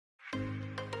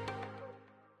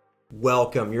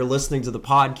Welcome. You're listening to the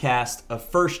podcast of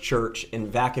First Church in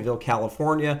Vacaville,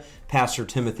 California, Pastor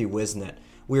Timothy Wisnett.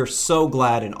 We are so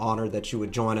glad and honored that you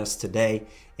would join us today,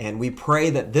 and we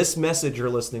pray that this message you're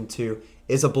listening to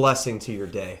is a blessing to your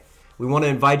day. We want to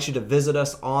invite you to visit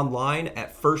us online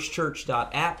at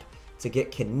firstchurch.app to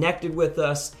get connected with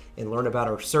us and learn about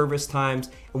our service times.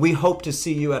 And we hope to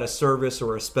see you at a service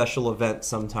or a special event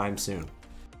sometime soon.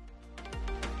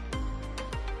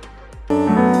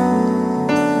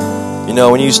 You know,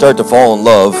 when you start to fall in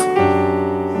love,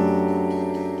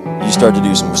 you start to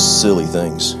do some silly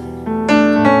things.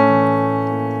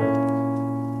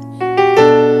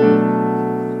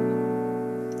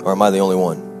 Or am I the only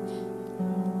one?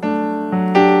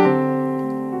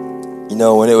 You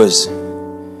know, when it was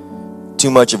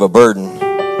too much of a burden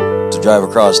to drive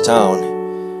across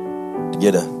town to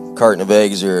get a carton of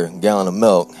eggs or a gallon of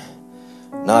milk,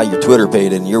 now you're Twitter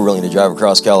paid and you're willing to drive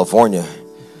across California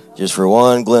just for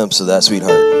one glimpse of that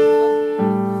sweetheart.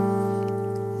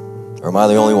 Or am I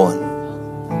the only one?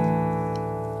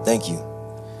 Thank you.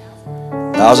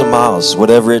 1,000 miles,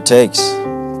 whatever it takes.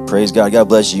 Praise God. God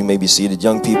bless you. You may be seated.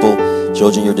 Young people,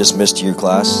 children, you're dismissed to your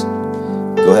class.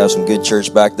 Go have some good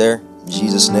church back there. In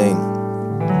Jesus' name.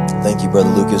 Thank you, Brother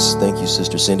Lucas. Thank you,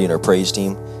 Sister Cindy and our praise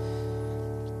team.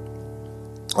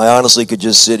 I honestly could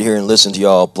just sit here and listen to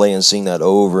y'all play and sing that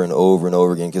over and over and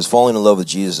over again, because falling in love with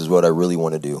Jesus is what I really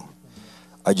want to do.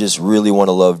 I just really want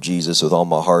to love Jesus with all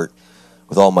my heart,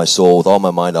 with all my soul, with all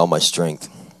my mind, all my strength.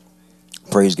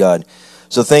 Praise God.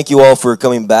 So thank you all for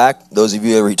coming back. Those of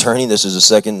you who are returning, this is the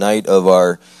second night of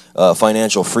our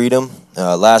financial freedom.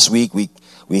 Last week we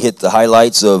hit the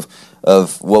highlights of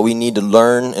what we need to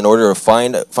learn in order to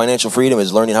find financial freedom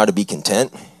is learning how to be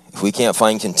content. If we can't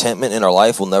find contentment in our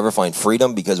life, we'll never find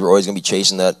freedom, because we're always going to be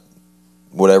chasing that,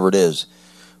 whatever it is.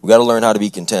 We got to learn how to be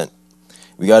content.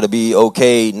 We got to be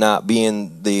okay not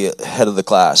being the head of the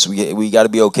class. We got to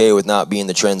be okay with not being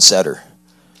the trendsetter.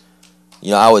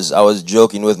 You know, I was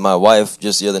joking with my wife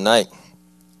just the other night.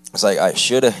 It's like, I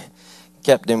should have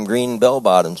kept them green bell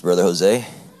bottoms, Brother Jose.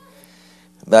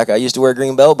 Back, I used to wear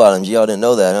green bell bottoms. Y'all didn't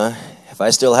know that, huh? If I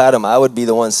still had them, I would be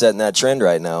the one setting that trend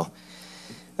right now.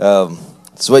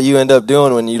 It's what you end up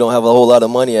doing when you don't have a whole lot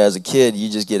of money as a kid. You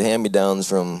just get hand-me-downs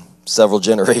from several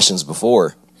generations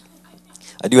before.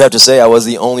 I do have to say I was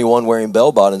the only one wearing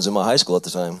bell bottoms in my high school at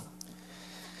the time.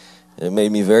 It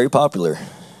made me very popular.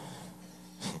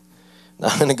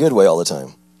 Not in a good way all the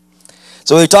time.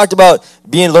 So we talked about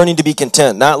learning to be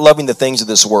content, not loving the things of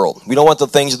this world. We don't want the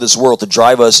things of this world to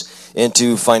drive us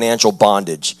into financial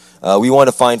bondage. We want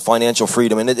to find financial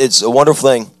freedom. And it's a wonderful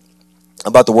thing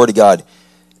about the Word of God.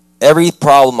 Every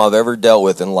problem I've ever dealt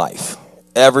with in life,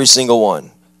 every single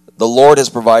one, the Lord has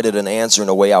provided an answer and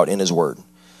a way out in His Word.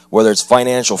 Whether it's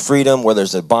financial freedom, whether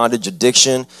it's a bondage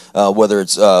addiction, whether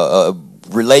it's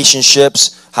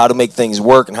relationships, how to make things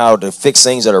work and how to fix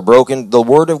things that are broken, the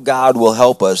Word of God will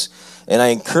help us. And I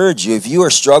encourage you, if you are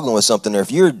struggling with something, or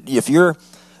if you're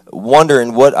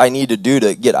wondering what I need to do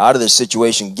to get out of this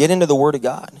situation, get into the Word of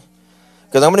God.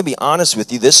 Because I'm going to be honest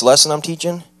with you, this lesson I'm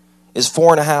teaching is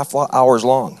 4.5 hours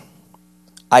long.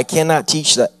 I cannot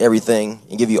teach everything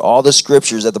and give you all the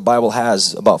scriptures that the Bible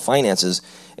has about finances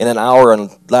in an hour on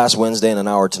last Wednesday and an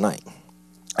hour tonight.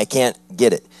 I can't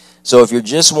get it. So if you're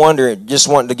just wanting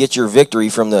to get your victory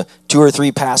from the 2 or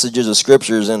 3 passages of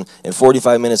scriptures and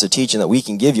 45 minutes of teaching that we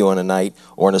can give you on a night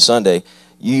or on a Sunday,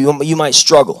 you might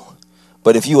struggle.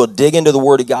 But if you will dig into the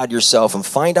Word of God yourself and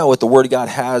find out what the Word of God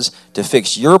has to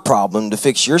fix your problem, to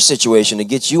fix your situation, to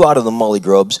get you out of the mully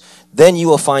grubs, then you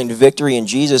will find victory in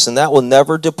Jesus, and that will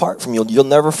never depart from you. You'll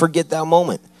never forget that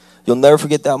moment. You'll never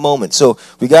forget that moment. So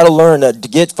we got to learn that to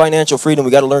get financial freedom, we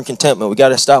got to learn contentment. We got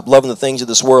to stop loving the things of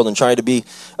this world and trying to be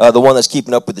the one that's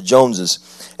keeping up with the Joneses.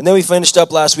 And then we finished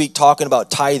up last week talking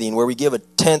about tithing, where we give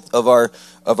 1/10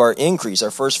 of our increase, our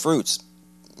first fruits.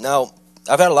 Now,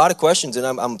 I've had a lot of questions, and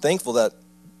I'm thankful that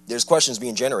there's questions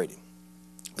being generated,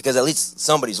 because at least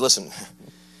somebody's listening.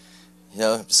 You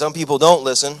know, some people don't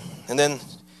listen, and then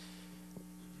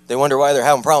they wonder why they're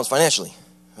having problems financially.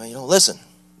 Well, listen.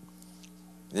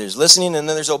 There's listening, and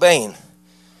then there's obeying.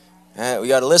 We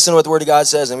got to listen to what the Word of God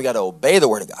says, and we got to obey the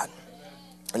Word of God.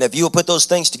 And if you will put those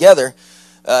things together,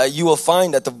 you will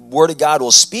find that the Word of God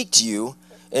will speak to you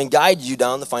and guide you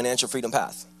down the financial freedom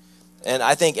path. And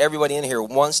I think everybody in here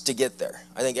wants to get there.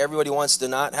 I think everybody wants to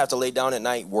not have to lay down at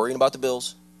night worrying about the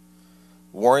bills,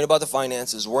 worrying about the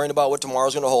finances, worrying about what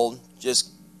tomorrow's going to hold. Just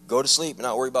go to sleep and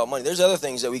not worry about money. There's other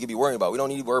things that we could be worrying about. We don't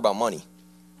need to worry about money.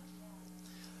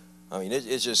 I mean,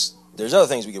 it's just, there's other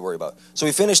things we could worry about. So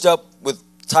we finished up with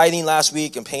tithing last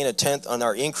week and paying 1/10 on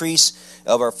our increase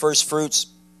of our first fruits.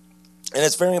 And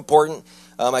it's very important.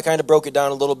 I kind of broke it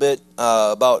down a little bit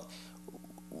about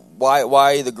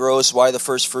why the gross, why the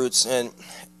first fruits, and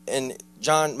in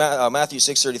Matthew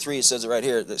 6:33 it says it right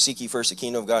here, that seek ye first the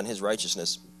kingdom of God and His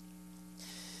righteousness.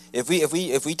 If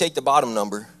we take the bottom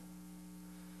number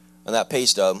on that pay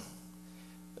stub,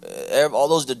 all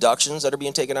those deductions that are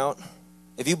being taken out,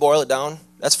 if you boil it down,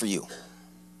 that's for you.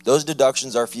 Those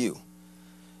deductions are for you.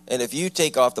 And if you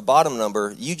take off the bottom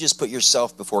number, you just put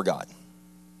yourself before God,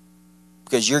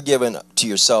 because you're giving to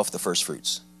yourself the first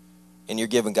fruits, and you're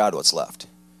giving God what's left.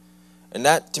 And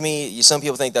that, to me, some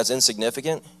people think that's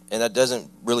insignificant, and that doesn't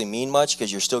really mean much,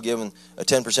 because you're still giving a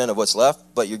 10% of what's left,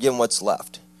 but you're giving what's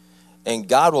left. And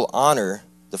God will honor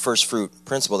the first fruit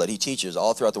principle that He teaches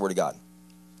all throughout the Word of God.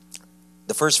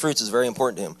 The first fruits is very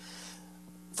important to Him.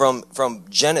 From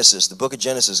Genesis, the book of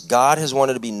Genesis, God has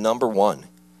wanted to be number one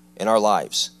in our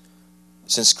lives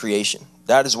since creation.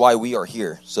 That is why we are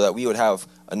here, so that we would have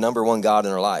a number one God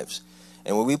in our lives.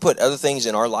 And when we put other things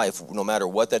in our life, no matter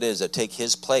what that is, that take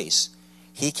His place,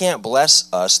 He can't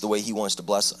bless us the way He wants to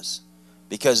bless us,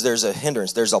 because there's a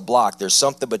hindrance, there's a block, there's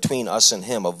something between us and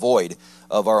Him, a void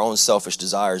of our own selfish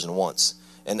desires and wants,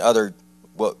 and other,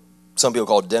 what some people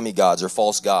call demigods or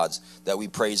false gods that we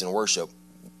praise and worship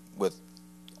with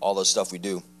all the stuff we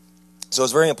do. So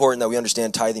it's very important that we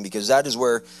understand tithing, because that is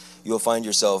where you'll find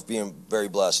yourself being very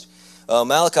blessed.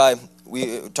 Malachi,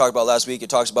 we talked about last week, it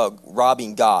talks about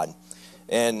robbing God.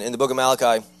 And in the book of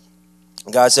Malachi,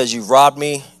 God says, you've robbed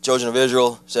me. Children of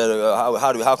Israel said,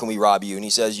 how can we rob you? And He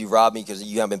says, you've robbed me because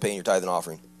you haven't been paying your tithe and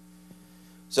offering.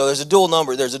 So there's a dual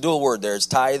number, there's a dual word there. It's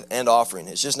tithe and offering.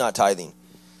 It's just not tithing.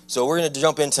 So we're going to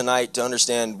jump in tonight to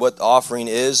understand what offering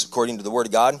is according to the Word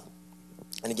of God.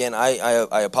 And again,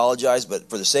 I apologize, but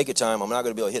for the sake of time, I'm not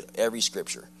going to be able to hit every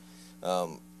scripture.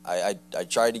 I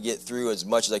tried to get through as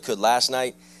much as I could last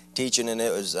night teaching, and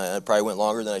it probably went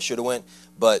longer than I should have went.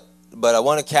 But I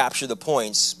want to capture the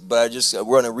points. But we're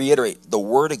going to reiterate, the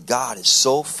Word of God is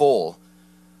so full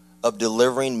of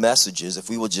delivering messages if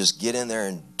we will just get in there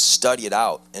and study it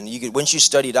out. And once you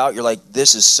study it out, you're like,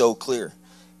 this is so clear.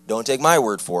 Don't take my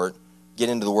word for it. Get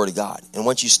into the Word of God. And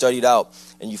once you study it out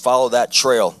and you follow that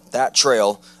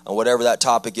trail on whatever that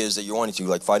topic is that you're wanting to,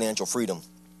 like financial freedom,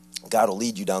 God will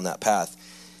lead you down that path.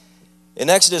 In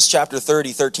Exodus chapter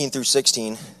 30, 13 through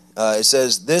 16, it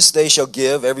says, this they shall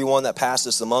give every one that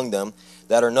passeth among them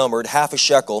that are numbered half a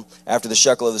shekel after the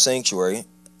shekel of the sanctuary.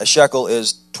 A shekel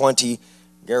is 20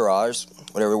 gerahs,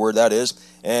 whatever word that is,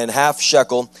 and half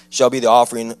shekel shall be the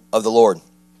offering of the Lord.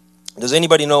 Does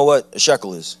anybody know what a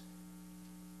shekel is?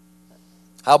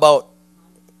 How about,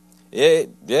 yeah,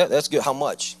 that's good. How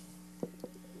much?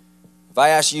 If I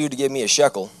asked you to give me a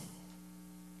shekel,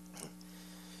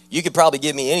 you could probably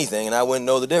give me anything and I wouldn't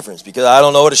know the difference, because I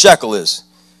don't know what a shekel is.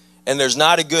 And there's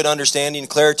not a good understanding,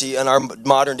 clarity in our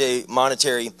modern day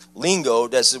monetary lingo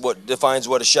that's what defines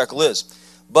what a shekel is.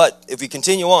 But if we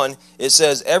continue on, it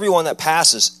says, everyone that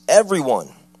passes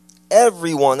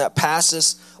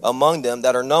among them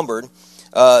that are numbered,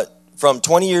 from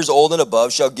 20 years old and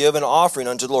above shall give an offering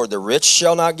unto the Lord. The rich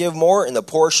shall not give more, and the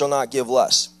poor shall not give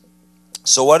less.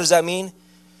 So what does that mean?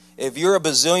 If you're a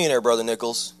bazillionaire, Brother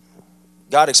Nichols,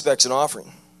 God expects an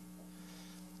offering.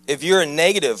 If you're a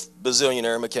negative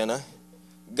bazillionaire, McKenna,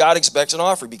 God expects an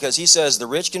offering, because He says the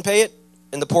rich can pay it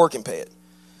and the poor can pay it.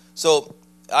 So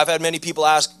I've had many people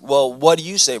ask, well, what do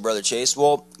you say, Brother Chase?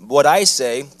 Well, what I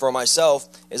say for myself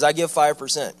is I give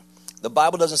 5%. The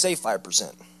Bible doesn't say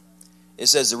 5%. It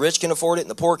says the rich can afford it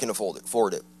and the poor can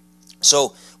afford it.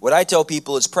 So what I tell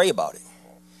people is pray about it.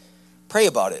 Pray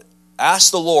about it.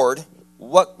 Ask the Lord,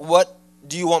 what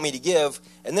do you want me to give?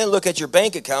 And then look at your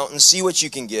bank account and see what you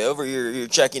can give, or your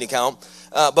checking account.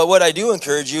 But what I do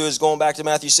encourage you is going back to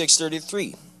Matthew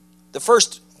 6:33. The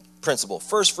first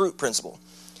fruit principle.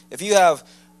 If you have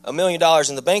 $1 million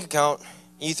in the bank account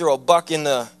and you throw $1 in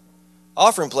the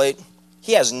offering plate,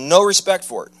 He has no respect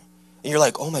for it. And you're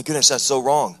like, oh my goodness, that's so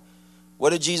wrong. What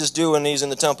did Jesus do when He's in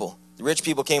the temple? The rich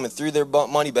people came and threw their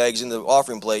money bags in the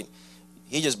offering plate.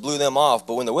 He just blew them off.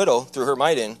 But when the widow threw her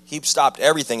mite in, He stopped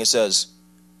everything and says,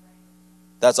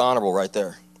 that's honorable right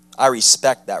there. I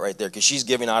respect that right there, because she's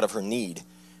giving out of her need.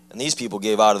 And these people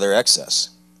gave out of their excess.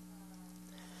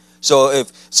 So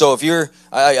if you're,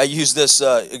 I use this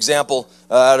example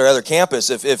at our other campus.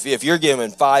 If you're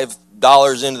giving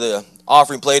 $5 into the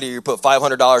offering plate, or you put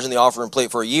 $500 in the offering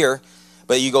plate for a year,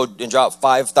 but you go and drop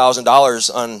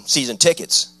 $5,000 on season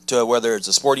tickets to whether it's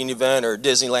a sporting event or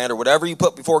Disneyland or whatever you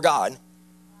put before God,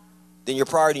 then your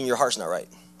priority in your heart's not right,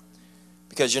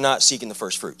 because you're not seeking the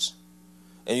first fruits.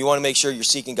 And you want to make sure you're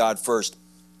seeking God first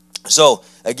So,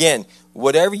 again,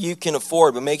 whatever you can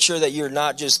afford, but make sure that you're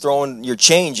not just throwing your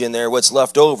change in there, what's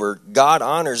left over. God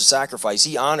honors sacrifice.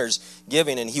 He honors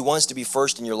giving, and he wants to be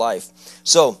first in your life.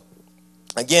 So,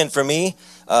 again, for me,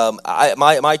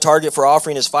 my target for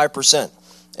offering is 5%.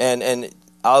 And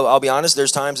I'll be honest,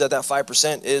 there's times that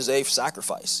 5% is a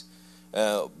sacrifice.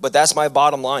 But that's my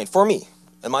bottom line for me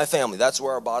and my family. That's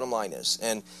where our bottom line is.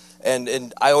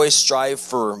 And I always strive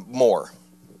for more.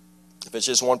 If it's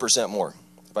just 1% more.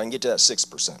 If I can get to that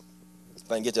 6%.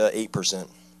 If I can get to that 8%.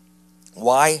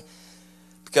 Why?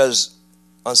 Because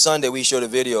on Sunday we showed a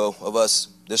video of us,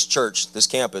 this church, this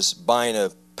campus, buying a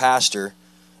pastor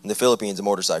in the Philippines a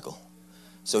motorcycle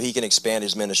so he can expand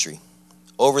his ministry.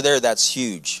 Over there, that's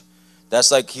huge.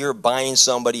 That's like you're buying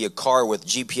somebody a car with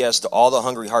GPS to all the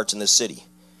hungry hearts in this city.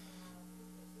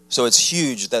 So it's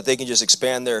huge that they can just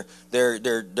expand their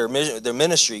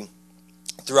ministry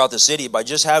throughout the city by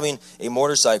just having a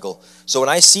motorcycle. So when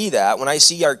I see that, when I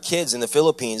see our kids in the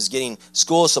Philippines getting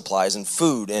school supplies and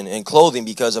food and clothing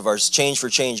because of our change for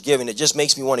change giving, it just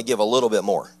makes me want to give a little bit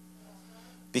more.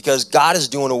 Because God is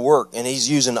doing a work, and he's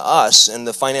using us and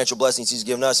the financial blessings he's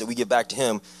given us that we give back to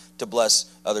him to bless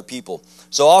other people.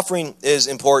 So offering is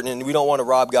important, and we don't want to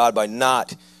rob God by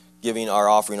not giving our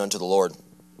offering unto the Lord.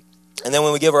 And then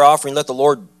when we give our offering, let the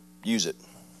Lord use it.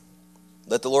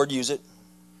 Let the Lord use it.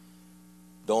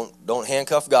 Don't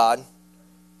handcuff God.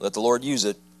 Let the Lord use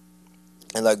it,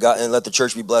 and let the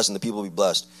church be blessed and the people be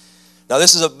blessed. Now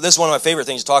this is one of my favorite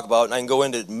things to talk about, and I can go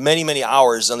into many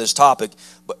hours on this topic.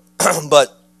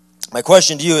 But my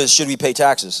question to you is: should we pay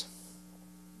taxes?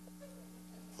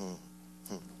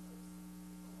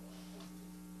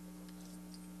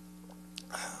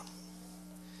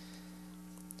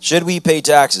 Should we pay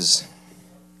taxes?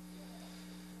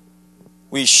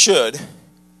 We should.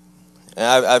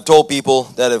 And I've told people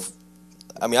that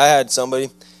I had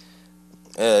somebody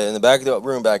in the back of the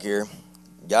room back here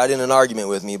got in an argument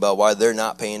with me about why they're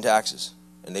not paying taxes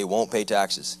and they won't pay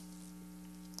taxes.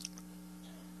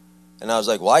 And I was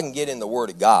like, well, I can get in the Word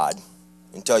of God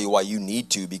and tell you why you need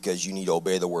to, because you need to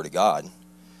obey the Word of God.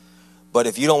 But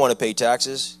if you don't want to pay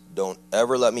taxes, don't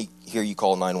ever let me hear you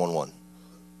call 911.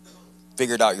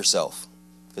 Figure it out yourself,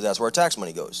 because that's where our tax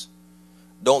money goes.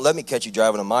 Don't let me catch you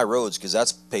driving on my roads, because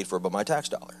that's paid for by my tax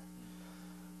dollar.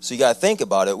 So you got to think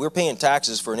about it. We're paying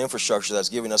taxes for an infrastructure that's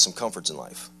giving us some comforts in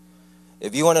life.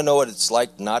 If you want to know what it's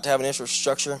like not to have an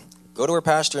infrastructure, go to where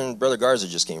Pastor and Brother Garza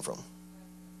just came from.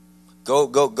 Go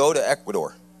to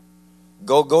Ecuador.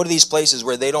 Go to these places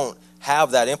where they don't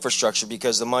have that infrastructure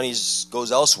because the money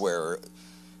goes elsewhere.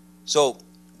 So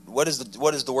what does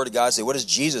the Word of God say? What does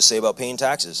Jesus say about paying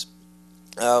taxes?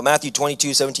 Matthew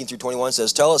 22:17-21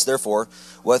 says, "Tell us therefore,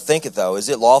 what thinketh thou? Is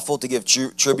it lawful to give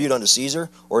tribute unto Caesar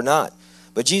or not?"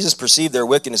 But Jesus perceived their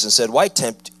wickedness and said, "Why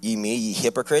tempt ye me, ye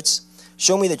hypocrites?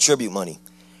 Show me the tribute money."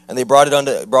 And they brought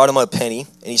him a penny,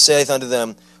 and he saith unto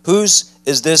them, "Whose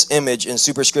is this image and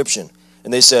superscription?"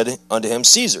 And they said unto him,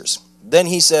 "Caesar's." Then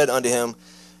he said unto him,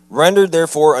 "Render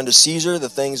therefore unto Caesar the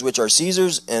things which are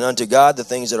Caesar's, and unto God the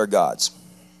things that are God's."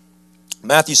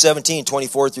 Matthew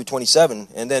 17:24-27,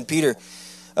 and then Peter,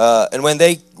 and when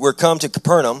they were come to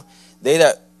Capernaum, they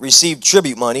that received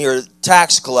tribute money, or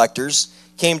tax collectors,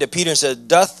 came to Peter and said,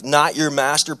 "Doth not your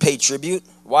master pay tribute?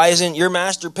 Why isn't your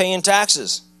master paying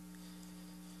taxes?"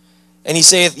 And he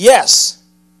saith, "Yes."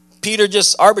 Peter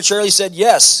just arbitrarily said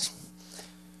yes.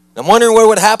 I'm wondering what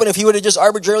would happen if he would have just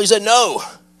arbitrarily said no.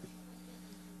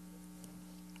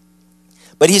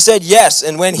 But he said yes,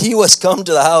 and when he was come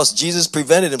to the house, Jesus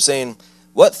prevented him, saying,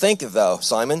 "What thinkest thou,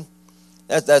 Simon?"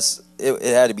 It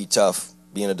had to be tough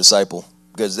being a disciple,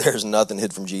 because there's nothing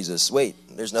hid from Jesus. Wait,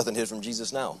 there's nothing hid from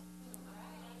Jesus now.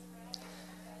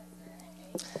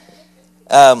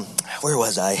 Where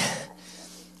was I?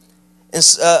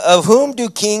 Of whom do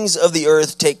kings of the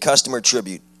earth take custom or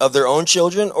tribute? Of their own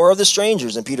children, or of the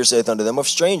strangers? And Peter saith unto them, Of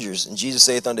strangers. And Jesus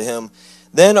saith unto him,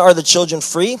 Then are the children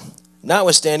free?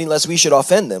 Notwithstanding, lest we should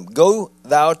offend them, go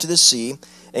thou to the sea,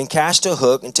 and cast a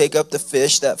hook, and take up the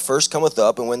fish that first cometh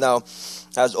up, and when thou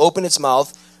hast opened its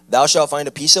mouth, thou shalt find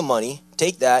a piece of money.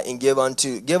 Take that, and give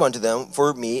unto them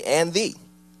for me and thee.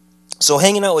 So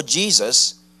hanging out with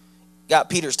Jesus got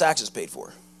Peter's taxes paid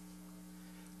for.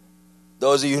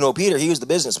 Those of you who know Peter, he was the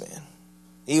businessman.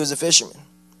 He was a fisherman.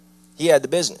 He had the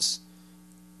business.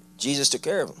 Jesus took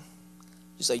care of him.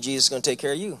 Just like Jesus is going to take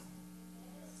care of you.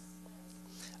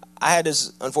 I had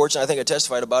this, unfortunately, I think I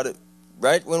testified about it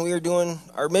right when we were doing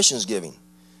our missions giving.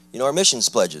 You know, our missions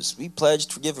pledges. We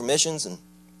pledged to give for missions, and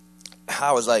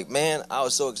I was like, man, I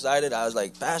was so excited. I was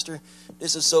like, Pastor,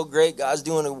 this is so great. God's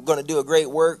going to do a great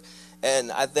work.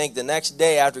 And I think the next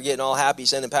day after getting all happy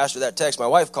sending Pastor that text, my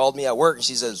wife called me at work and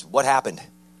she says, "What happened?"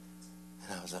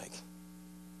 And I was like,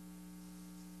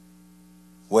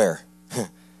 "Where?"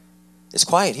 "It's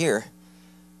quiet here."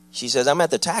 She says, "I'm at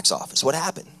the tax office. What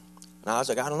happened?" And I was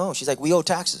like, "I don't know." She's like, "We owe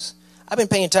taxes." I've been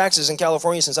paying taxes in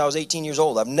California since I was 18 years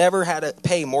old. I've never had to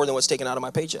pay more than what's taken out of my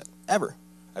paycheck, ever.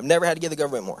 I've never had to give the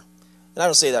government more. And I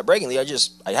don't say that braggingly.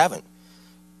 I haven't.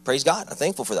 Praise God. I'm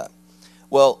thankful for that.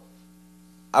 Well,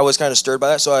 I was kind of stirred by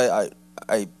that, so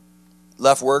I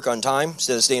left work on time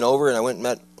instead of staying over, and I went and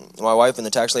met my wife and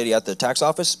the tax lady at the tax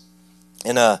office.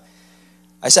 And I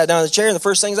sat down in the chair, and the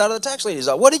first thing's out of the tax lady is,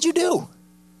 "What did you do?"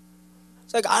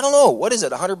 It's like, "I don't know. What is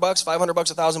it? $100, $500,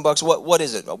 $1,000? What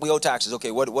is it? We owe taxes.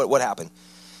 Okay, what happened?"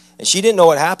 And she didn't know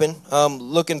what happened.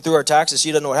 Looking through our taxes,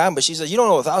 she doesn't know what happened. But she says, "You don't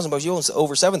owe $1,000. You owe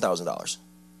over $7,000."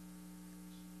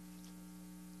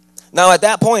 Now, at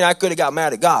that point, I could have got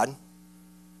mad at God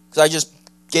because I just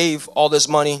gave all this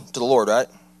money to the Lord, right?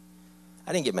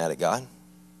 I didn't get mad at God.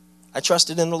 I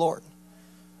trusted in the Lord.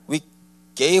 We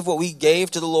gave what we gave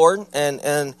to the Lord, and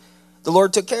the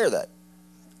Lord took care of that.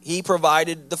 He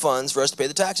provided the funds for us to pay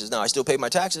the taxes. Now, I still pay my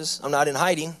taxes. I'm not in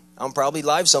hiding. I'm probably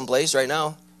live someplace right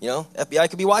now. FBI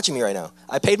could be watching me right now.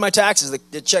 I paid my taxes.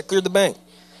 The check cleared the bank.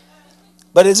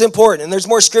 But it's important, and there's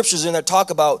more scriptures in there that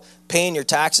talk about paying your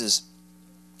taxes.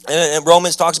 And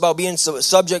Romans talks about being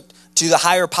subject to the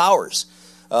higher powers.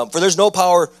 For there's no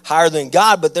power higher than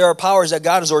God, but there are powers that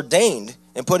God has ordained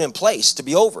and put in place to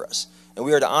be over us. And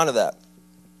we are to honor that.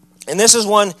 And this is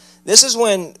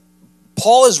when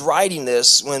Paul is writing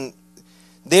this, when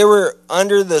they were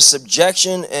under the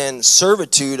subjection and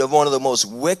servitude of one of the most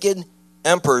wicked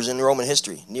emperors in Roman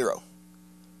history, Nero.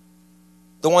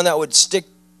 The one that would stick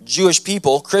Jewish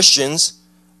people, Christians,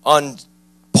 on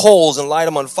poles and light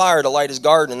them on fire to light his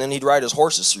garden, and then he'd ride his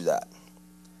horses through that.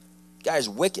 The guy's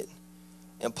wicked.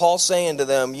 And Paul's saying to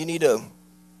them, you need to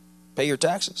pay your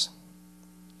taxes.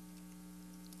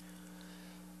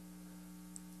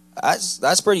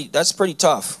 That's pretty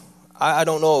tough. I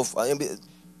don't know if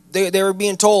they were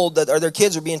being told that their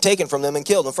kids were being taken from them and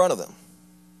killed in front of them.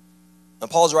 And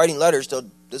Paul's writing letters to,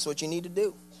 this is what you need to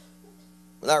do.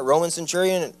 When that Roman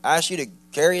centurion asks you to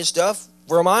carry his stuff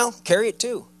for a mile, carry it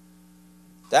too.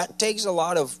 That takes a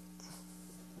lot of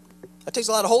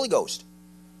Holy Ghost.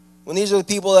 When these are the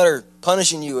people that are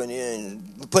punishing you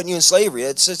and putting you in slavery,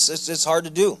 it's hard to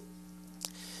do.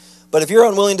 But if you're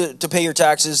unwilling to pay your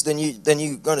taxes, then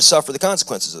you're going to suffer the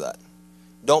consequences of that.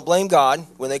 Don't blame God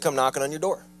when they come knocking on your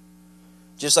door.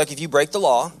 Just like if you break the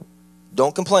law,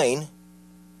 don't complain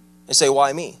and say,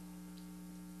 why me?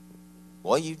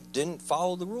 Well, you didn't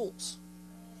follow the rules.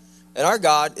 And our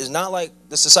God is not like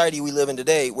the society we live in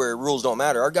today where rules don't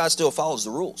matter. Our God still follows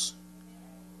the rules.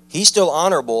 He's still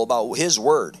honorable about His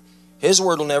word. His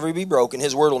word will never be broken.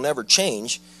 His word will never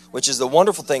change, which is the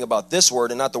wonderful thing about this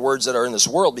word and not the words that are in this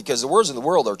world, because the words in the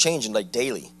world are changing like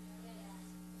daily.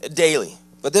 Daily.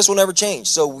 But this will never change.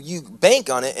 So you bank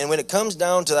on it, and when it comes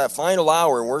down to that final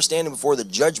hour and we're standing before the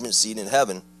judgment seat in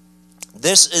heaven,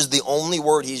 this is the only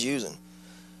word He's using.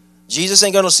 Jesus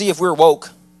ain't going to see if we're woke.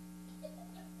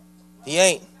 He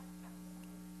ain't.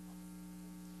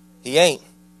 He ain't.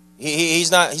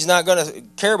 He's not going to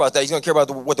care about that. He's going to care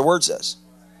about what the word says.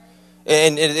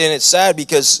 And it's sad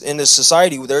because in this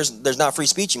society there's not free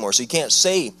speech anymore, so you can't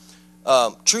say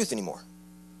truth anymore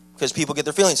because people get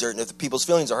their feelings hurt, and if people's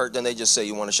feelings are hurt, then they just say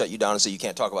you want to shut you down and say you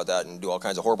can't talk about that and do all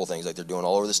kinds of horrible things like they're doing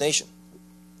all over this nation.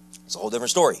 It's a whole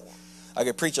different story. I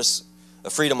could preach us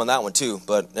a freedom on that one too,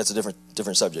 but that's a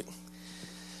different subject.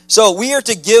 So we are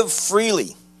to give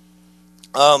freely.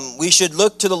 We should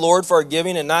look to the Lord for our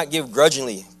giving and not give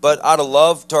grudgingly, but out of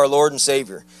love to our Lord and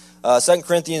Savior. 2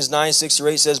 Corinthians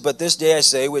 9:6-8 says, but this day I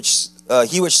say, he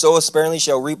which soweth sparingly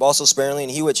shall reap also sparingly,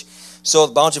 and he which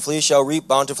soweth bountifully shall reap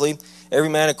bountifully. Every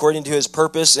man according to his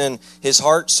purpose in his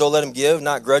heart, so let him give,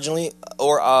 not grudgingly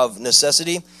or of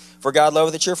necessity, for God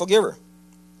loveth a cheerful giver.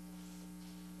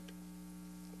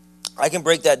 I can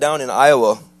break that down in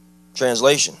Iowa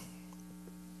translation.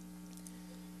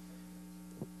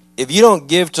 If you don't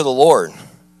give to the Lord,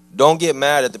 don't get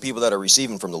mad at the people that are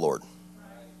receiving from the Lord.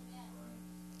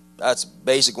 That's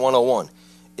basic 101.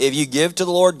 If you give to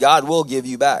the Lord, God will give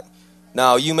you back.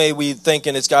 Now, you may be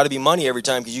thinking it's got to be money every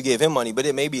time because you gave Him money, but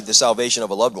it may be the salvation of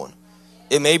a loved one.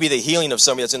 It may be the healing of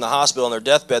somebody that's in the hospital on their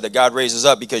deathbed that God raises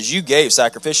up because you gave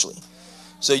sacrificially.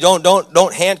 So you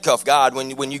don't handcuff God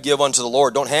when you give unto the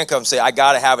Lord. Don't handcuff Him and say, I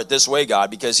got to have it this way,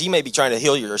 God, because He may be trying to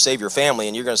heal you or save your family,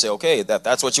 and you're going to say, okay,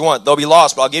 that's what you want. They'll be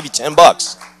lost, but I'll give you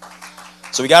 $10.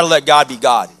 So we got to let God be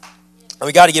God. And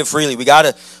we got to give freely. We got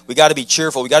to be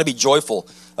cheerful. We got to be joyful,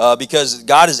 because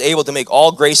God is able to make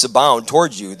all grace abound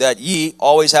towards you, that ye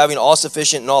always having all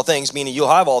sufficient in all things, meaning you'll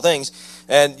have all things,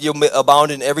 and you'll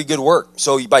abound in every good work.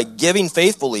 So by giving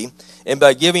faithfully and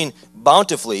by giving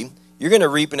bountifully, you're going to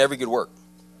reap in every good work.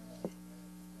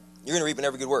 You're going to reap in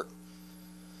every good work.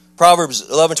 Proverbs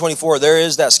 11:24, there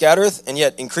is that scattereth and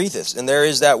yet increaseth, and there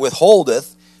is that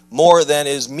withholdeth more than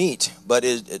is meet, but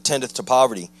it tendeth to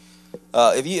poverty.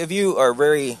 If you are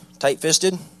very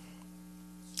tight-fisted,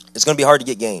 it's going to be hard to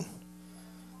get gain.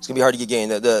 It's going to be hard to get gain.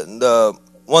 The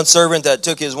one servant that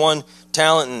took his one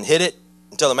talent and hid it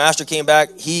until the master came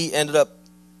back, he ended up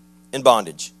in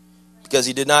bondage because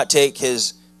he did not take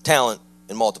his talent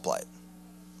and multiply it.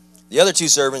 The other two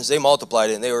servants, they multiplied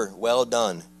it, and they were, well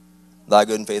done, thy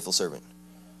good and faithful servant.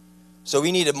 So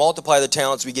we need to multiply the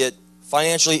talents we get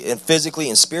financially and physically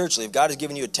and spiritually. If God has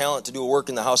given you a talent to do a work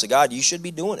in the house of God, you should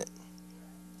be doing it.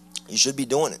 You should be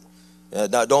doing it.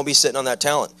 Don't be sitting on that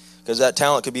talent, because that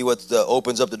talent could be what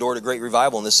opens up the door to great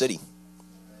revival in this city.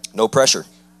 No pressure.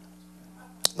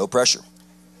 No pressure.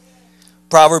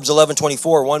 Proverbs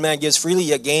 11:24, one man gives freely,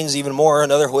 yet gains even more.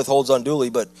 Another withholds unduly,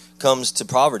 but comes to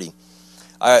poverty.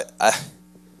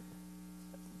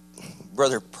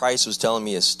 Brother Price was telling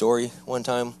me a story one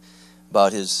time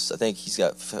about his, I think he's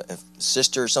got a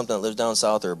sister or something that lives down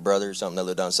south, or a brother or something that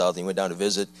lived down south, and he went down to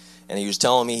visit, and he was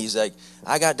telling me, he's like,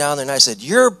 I got down there and I said,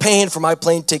 you're paying for my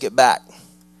plane ticket back.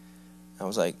 I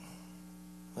was like,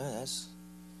 well, that's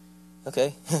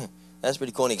okay. That's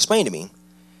pretty cool. And he explained to me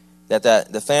that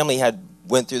the family had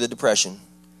went through the Depression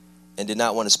and did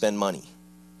not want to spend money.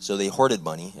 So they hoarded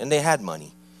money, and they had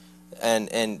money.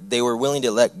 And they were willing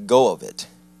to let go of it.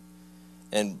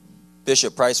 And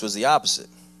Bishop Price was the opposite.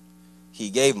 He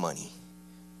gave money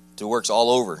to works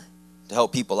all over to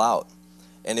help people out.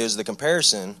 And it was the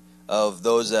comparison of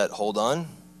those that hold on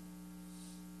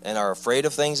and are afraid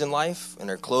of things in life and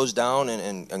are closed down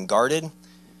and guarded,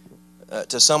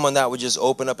 to someone that would just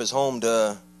open up his home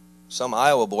to some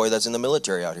Iowa boy that's in the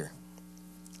military out here.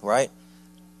 Right?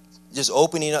 Just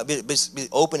opening up, be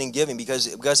open and giving,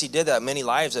 because he did that, many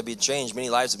lives have been changed, many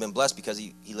lives have been blessed because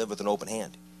he lived with an open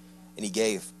hand and he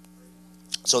gave.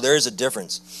 So there is a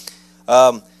difference.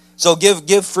 So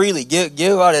give freely,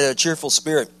 give out of a cheerful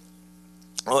spirit.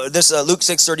 This Luke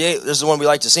 6:38, this is the one we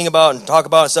like to sing about and talk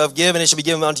about and stuff. Give, and it shall be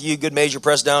given unto you, good measure,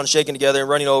 pressed down, shaken together, and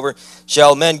running over.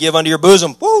 Shall men give unto your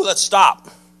bosom? Woo, let's stop.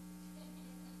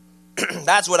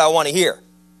 That's what I want to hear.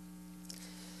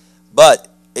 But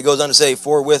it goes on to say,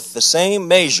 for with the same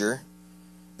measure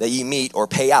that ye meet or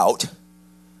pay out,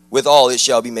 withal it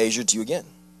shall be measured to you again.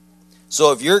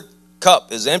 So if your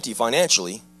cup is empty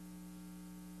financially,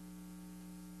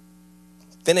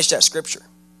 finish that scripture.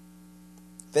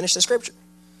 Finish the scripture.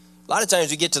 A lot of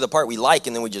times we get to the part we like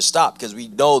and then we just stop, because we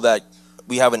know that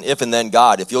we have an if and then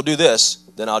God. If you'll do this,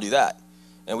 then I'll do that.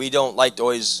 And we don't like to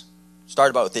always start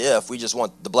about with the if. We just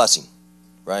want the blessing,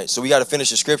 right? So we got to finish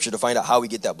the scripture to find out how we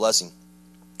get that blessing.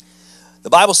 The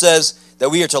Bible says that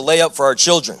we are to lay up for our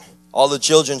children. All the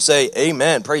children say,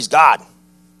 amen, praise God.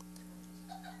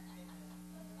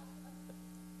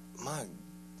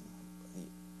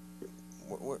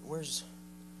 Where's...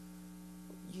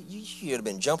 You should have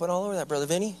been jumping all over that, Brother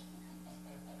Vinny.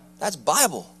 That's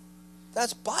Bible.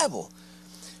 That's Bible.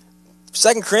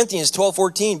 2 Corinthians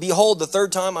 12:14, behold, the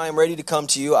third time I am ready to come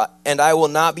to you, and I will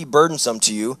not be burdensome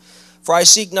to you, for I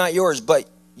seek not yours, but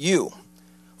you.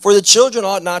 For the children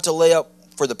ought not to lay up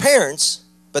for the parents,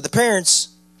 but the parents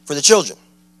for the children.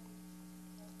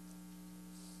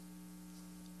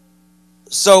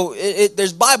 So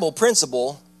there's Bible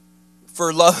principle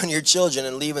for loving your children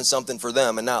and leaving something for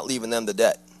them and not leaving them the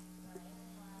debt.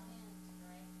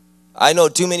 I know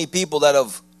too many people that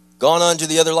have gone on to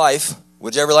the other life,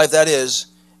 whichever life that is,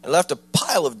 and left a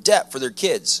pile of debt for their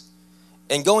kids.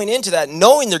 And going into that,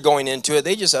 knowing they're going into it,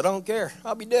 they just said, I don't care,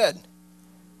 I'll be dead.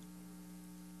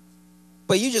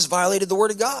 But you just violated the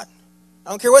word of God. I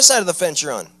don't care what side of the fence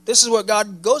you're on. This is what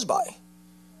God goes by.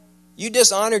 You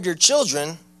dishonored your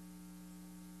children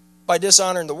by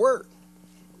dishonoring the word.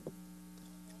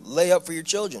 Lay up for your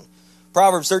children.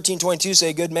 Proverbs 13:22 say,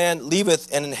 a good man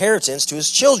leaveth an inheritance to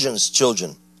his children's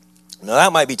children. Now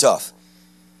that might be tough.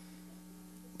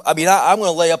 I mean, I'm going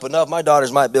to lay up enough. My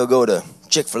daughters might be able to go to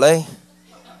Chick-fil-A.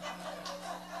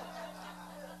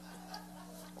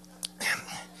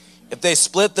 If they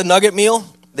split the nugget meal,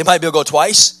 they might be able to go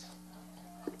twice.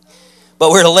 But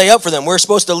we're to lay up for them. We're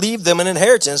supposed to leave them an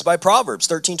inheritance by Proverbs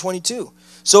 13:22.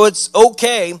 So it's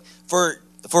okay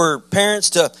for parents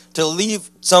to leave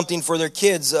something for their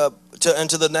kids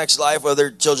into the next life or their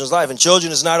children's life. And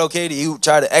children, it's not okay to you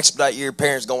try to expedite your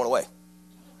parents going away.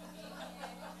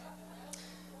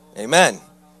 Amen.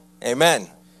 Amen.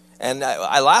 And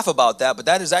I laugh about that, but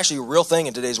that is actually a real thing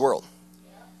in today's world.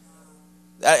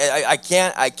 I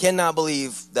cannot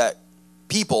believe that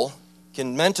people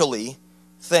can mentally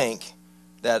think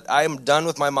that I am done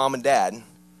with my mom and dad.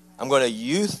 I'm going to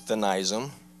euthanize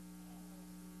them.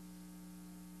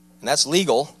 And that's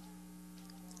legal,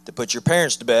 to put your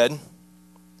parents to bed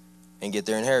and get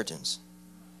their inheritance.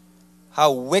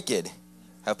 How wicked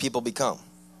have people become?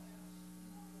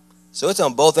 So it's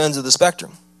on both ends of the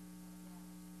spectrum.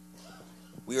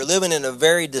 We are living in a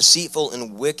very deceitful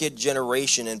and wicked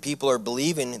generation, and people are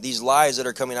believing these lies that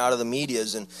are coming out of the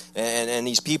medias, and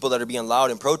these people that are being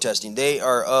loud and protesting. They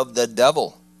are of the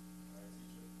devil.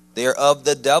 They are of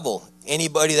the devil.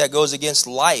 Anybody that goes against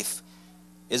life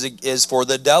is for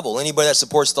the devil. Anybody that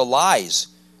supports the lies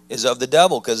is of the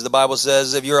devil, because the Bible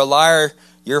says if you're a liar,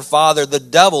 your father, the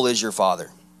devil, is your father.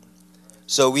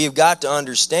 So we've got to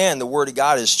understand the Word of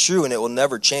God is true, and it will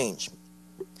never change.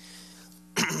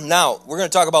 Now, we're going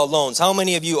to talk about loans. How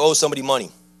many of you owe somebody money?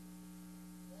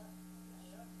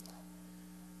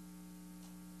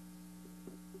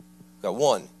 Got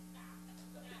one.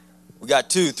 We got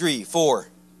 2, 3, 4,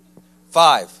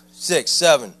 5, 6,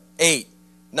 7, 8,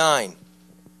 9,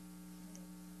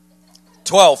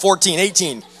 12, 14,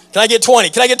 18. Can I get 20?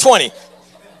 Can I get 20?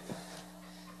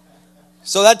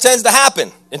 So that tends to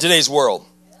happen in today's world,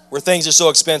 where things are so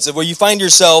expensive, where you find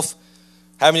yourself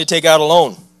having to take out a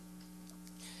loan.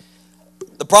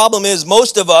 The problem is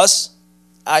most of us,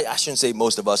 I shouldn't say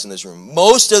most of us in this room,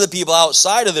 most of the people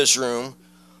outside of this room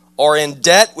are in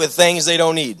debt with things they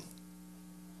don't need.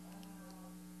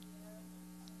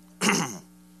 I'm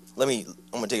going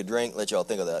to take a drink, let y'all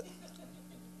think of that.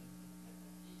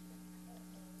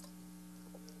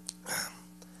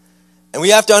 And we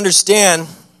have to understand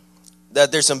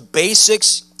that there's some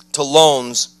basics to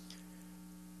loans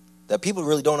that people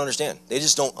really don't understand. They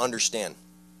just don't understand.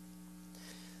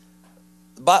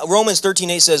 Romans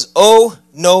 13:8 says, owe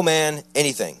no man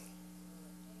anything.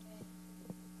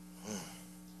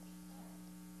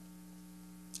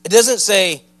 It doesn't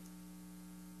say,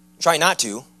 try not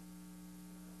to.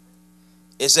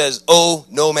 It says, owe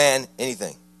no man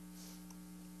anything.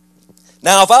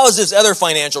 Now, if I was this other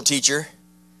financial teacher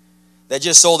that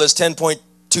just sold this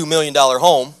 $10.2 million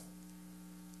home,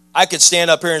 I could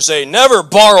stand up here and say, never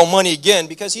borrow money again,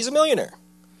 because he's a millionaire.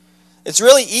 It's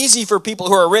really easy for people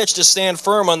who are rich to stand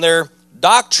firm on their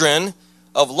doctrine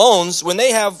of loans when they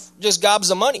have just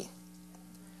gobs of money.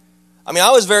 I mean,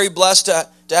 I was very blessed to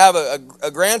have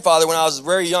a grandfather when I was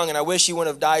very young, and I wish he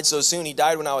wouldn't have died so soon. He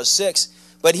died when I was 6,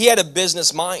 but he had a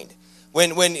business mind.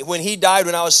 When he died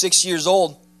when I was 6 years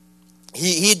old,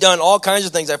 he'd done all kinds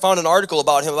of things. I found an article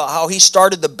about him, about how he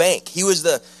started the bank.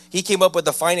 He came up with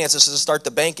the finances to start the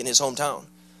bank in his hometown.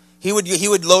 He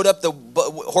would load up the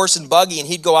horse and buggy, and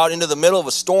he'd go out into the middle of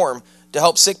a storm to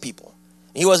help sick people.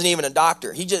 He wasn't even a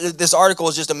doctor. This article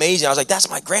was just amazing. I was like, that's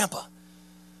my grandpa.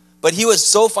 But he was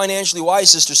so financially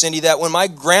wise, Sister Cindy, that when my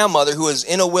grandmother, who was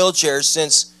in a wheelchair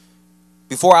since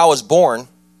before I was born,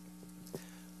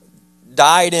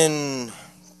 died in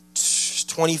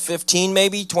 2015,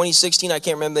 maybe 2016, I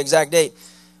can't remember the exact date.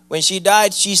 When she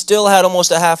died, she still had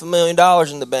almost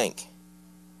 $500,000 in the bank.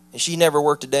 And she never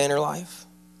worked a day in her life.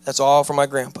 That's all for my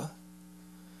grandpa.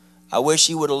 I wish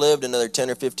he would have lived another 10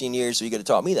 or 15 years so he could have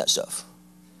taught me that stuff.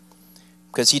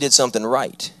 Because he did something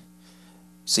right.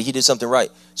 See, he did something right.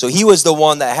 So he was the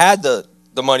one that had the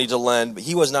money to lend, but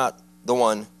he was not the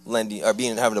one lending or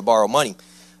having to borrow money.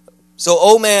 So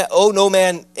owe no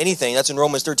man anything. That's in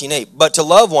Romans 13:8. But to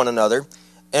love one another,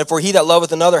 and for he that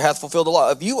loveth another hath fulfilled the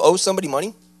law. If you owe somebody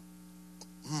money,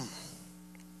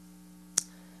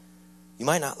 you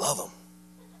might not love them.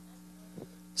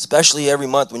 Especially every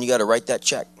month when you got to write that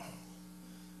check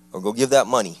or go give that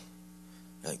money.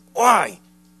 You're like, why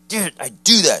did I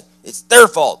do that? It's their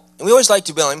fault. And we always like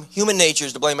to blame. Human nature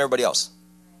is to blame everybody else.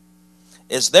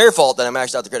 It's their fault that I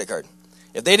maxed out the credit card.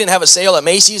 If they didn't have a sale at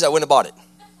Macy's, I wouldn't have bought it.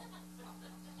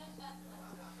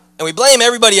 And we blame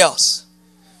everybody else.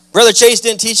 Brother Chase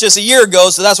didn't teach us a year ago,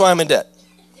 so that's why I'm in debt.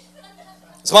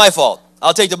 It's my fault.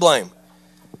 I'll take the blame.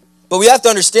 But we have to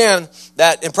understand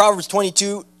that in Proverbs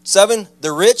 22:7,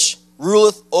 the rich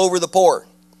ruleth over the poor,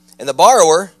 and the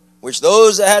borrower, which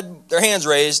those that had their hands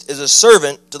raised, is a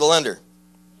servant to the lender.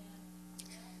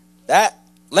 That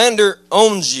lender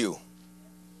owns you.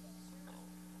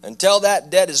 Until that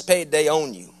debt is paid, they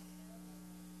own you.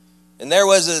 And there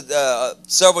was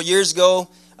several years ago,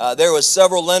 there was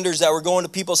several lenders that were going to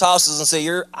people's houses and say,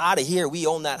 you're out of here, we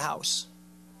own that house.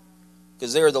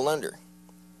 Because they were the lender.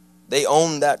 They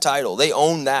owned that title. They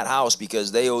owned that house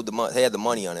because they owed they had the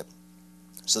money on it.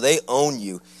 So they own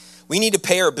you. We need to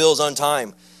pay our bills on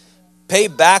time. pay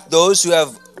back those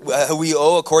who we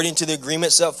owe according to the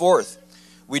agreement set forth.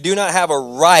 We do not have a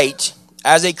right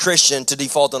as a Christian to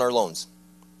default on our loans.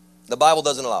 The Bible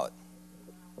doesn't allow it.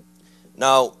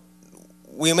 Now,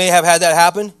 we may have had that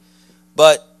happen,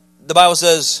 but the Bible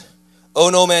says, owe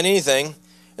no man anything.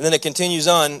 And then it continues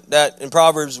on that in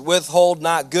Proverbs, withhold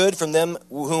not good from them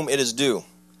whom it is due,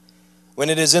 when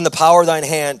it is in the power of thine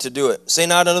hand to do it. Say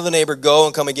not unto the neighbor, go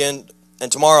and come again,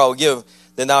 and tomorrow I will give,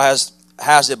 then thou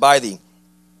hast it by thee.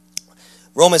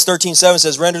 Romans 13:7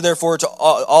 says, render therefore to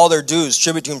all their dues,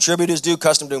 tribute to whom tribute is due,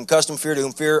 custom to whom custom, fear to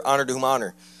whom fear, honor to whom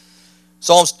honor.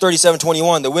 Psalms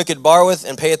 37:21, the wicked borroweth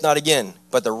and payeth not again,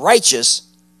 but the righteous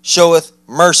showeth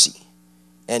mercy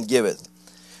and giveth.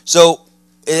 So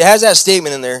it has that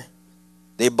statement in there.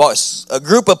 A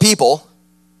group of people,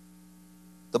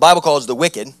 the Bible calls the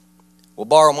wicked, will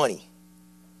borrow money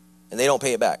and they don't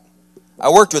pay it back. I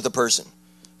worked with a person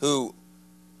who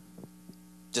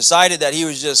decided that he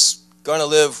was just going to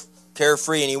live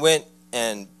carefree, and he went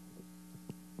and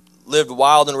lived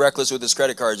wild and reckless with his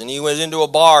credit cards. And he went into a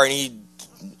bar and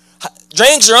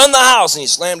drinks are on the house, and he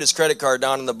slammed his credit card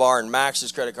down in the bar and maxed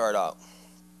his credit card out,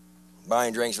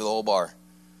 buying drinks for the whole bar.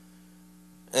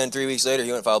 And then 3 weeks later, he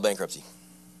went and filed bankruptcy.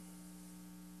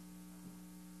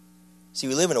 See,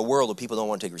 we live in a world where people don't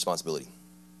want to take responsibility.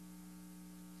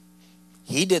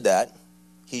 He did that.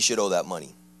 He should owe that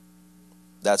money.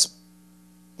 That's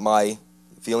my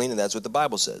feeling, and that's what the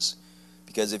Bible says.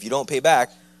 Because if you don't pay back,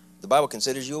 the Bible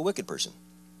considers you a wicked person.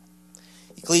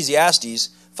 Ecclesiastes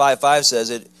 5:5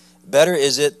 says it, better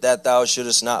is it that thou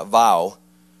shouldest not vow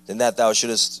than that thou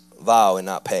shouldest vow and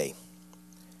not pay.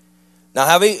 Now,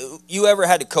 have you ever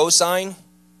had to co-sign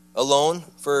a loan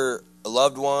for a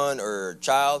loved one or a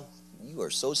child? You are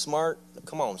so smart.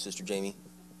 Come on, Sister Jamie.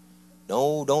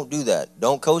 No, don't do that.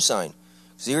 Don't co-sign.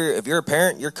 See, if you're a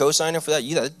parent, you're co-signing for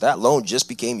that. That loan just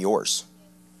became yours.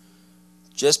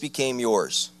 Just became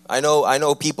yours. I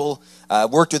know people.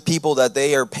 I've worked with people that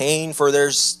they are paying for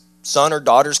their son or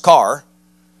daughter's car,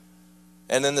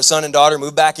 and then the son and daughter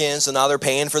move back in, so now they're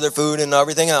paying for their food and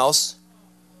everything else,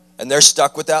 and they're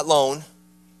stuck with that loan.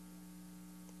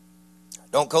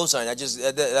 Don't co-sign.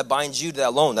 That binds you to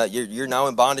that loan. That you're now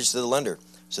in bondage to the lender.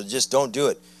 So just don't do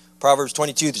it. Proverbs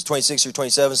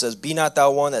 22:26-27 says, be not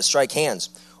thou one that strike hands,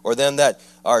 or them that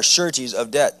are sureties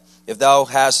of debt. If thou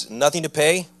hast nothing to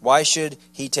pay, why should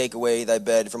he take away thy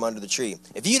bed from under the tree?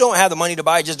 If you don't have the money to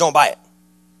buy it, just don't buy it.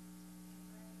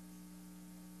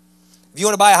 If you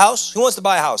want to buy a house, who wants to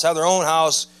buy a house? Have their own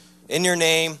house in your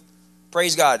name.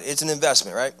 Praise God. It's an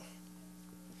investment, right?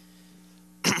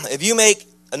 If you make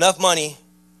enough money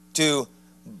to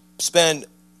spend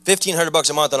 $1,500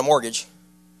 a month on a mortgage,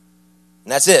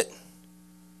 and that's it,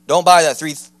 don't buy that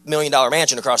 $3 million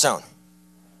mansion across town,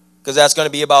 because that's going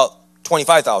to be about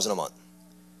 $25,000 a month.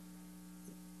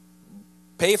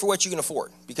 Pay for what you can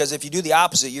afford, because if you do the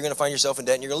opposite, you're going to find yourself in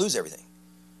debt and you're going to lose everything,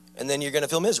 and then you're going to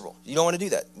feel miserable. You don't want to do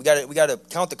that. We got to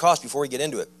count the cost before we get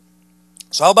into it.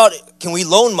 So how about, can we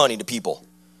loan money to people?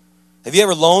 Have you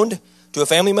ever loaned to a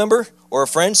family member or a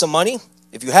friend some money?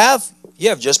 If you have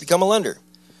just become a lender.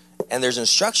 And there's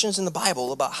instructions in the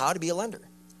Bible about how to be a lender.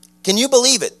 Can you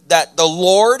believe it that the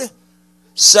Lord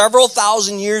several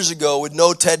thousand years ago would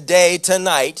know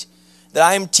tonight, that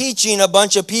I'm teaching a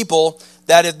bunch of people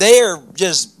that if they are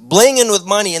just blinging with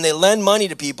money and they lend money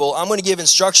to people, I'm going to give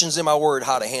instructions in my word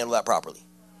how to handle that properly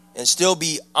and still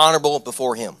be honorable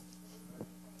before him.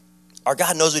 Our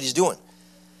God knows what he's doing.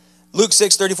 Luke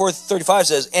 6:34-35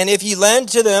 says, and if ye lend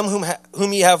to them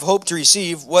whom ye have hope to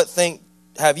receive, what thing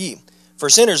have ye? For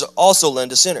sinners also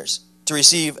lend to sinners to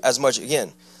receive as much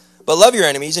again. But love your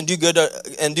enemies and do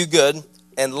good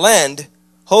and lend,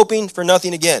 hoping for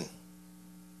nothing again.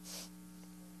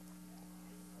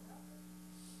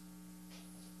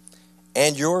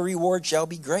 And your reward shall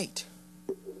be great,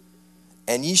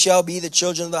 and ye shall be the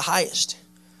children of the highest,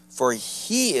 for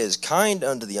he is kind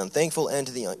unto the unthankful and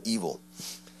to the evil.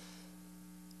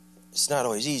 It's not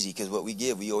always easy, because what we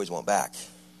give, we always want back.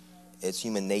 It's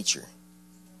human nature.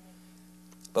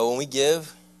 But when we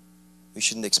give, we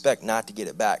shouldn't expect not to get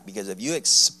it back, because if you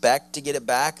expect to get it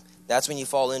back, that's when you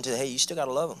fall into, hey, you still got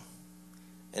to love them.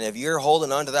 And if you're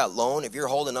holding on to that loan, if you're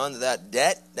holding on to that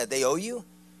debt that they owe you,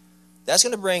 that's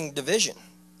going to bring division.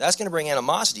 That's going to bring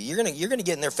animosity. You're going to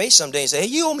get in their face someday and say, hey,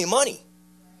 you owe me money.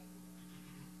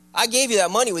 I gave you that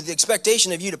money with the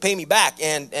expectation of you to pay me back.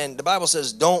 And the Bible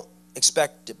says don't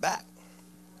expect it back.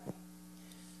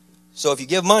 So if you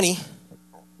give money,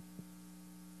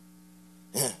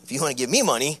 if you want to give me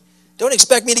money, don't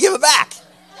expect me to give it back.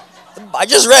 I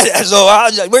just read it. So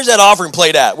where's that offering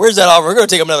plate at? Where's that offering? We're going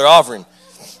to take up another offering.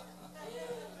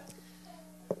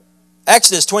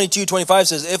 Exodus 22:25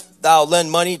 says, if thou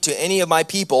lend money to any of my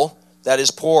people that is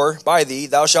poor by thee,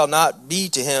 thou shalt not be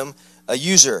to him a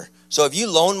usurer. So if you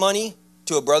loan money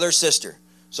to a brother or sister,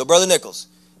 so Brother Nichols,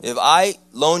 if I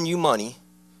loan you money,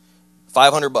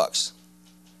 $500,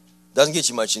 doesn't get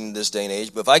you much in this day and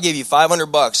age, but if I give you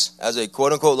 $500 as a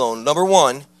quote-unquote loan, number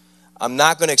one, I'm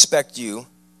not going to expect you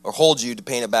or hold you to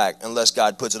pay it back unless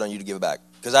God puts it on you to give it back.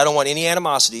 Because I don't want any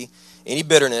animosity, any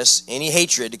bitterness, any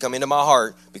hatred to come into my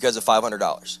heart because of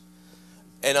 $500.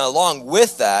 And along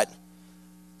with that,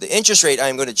 the interest rate I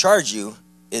am going to charge you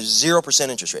is 0%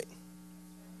 interest rate.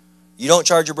 You don't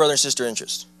charge your brother and sister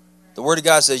interest. The Word of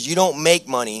God says you don't make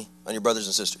money on your brothers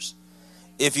and sisters.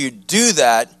 If you do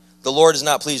that, the Lord is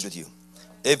not pleased with you.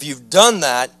 If you've done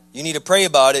that, you need to pray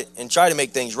about it and try to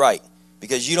make things right,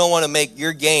 because you don't want to make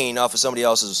your gain off of somebody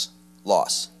else's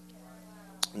loss.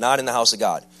 Not in the house of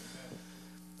God.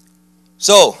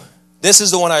 So, this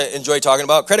is the one I enjoy talking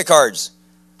about, credit cards.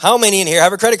 How many in here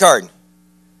have a credit card?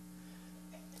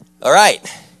 All right.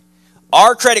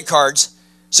 Are credit cards,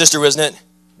 Sister Wisnett,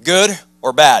 good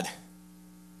or bad?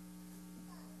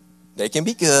 They can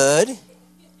be good,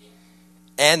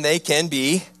 and they can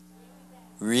be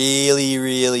really,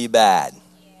 really bad.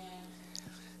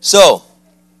 So,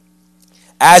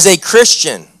 as a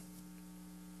Christian,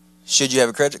 should you have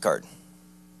a credit card?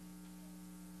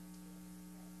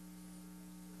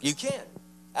 You can.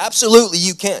 Absolutely,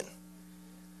 you can.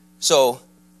 So,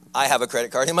 I have a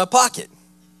credit card in my pocket.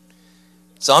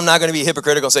 So, I'm not going to be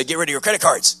hypocritical and say, get rid of your credit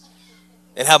cards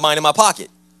and have mine in my pocket.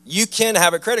 You can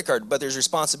have a credit card, but there's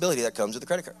responsibility that comes with a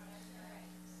credit card.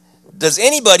 Does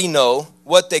anybody know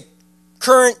what the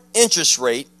current interest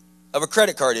rate of a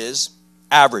credit card is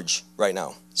average right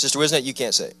now? Sister Wisnett, you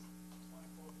can't say it.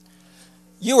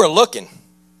 You are looking.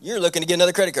 You're looking to get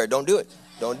another credit card. Don't do it.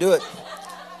 Don't do it.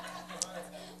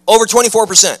 Over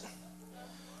 24%.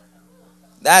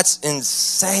 That's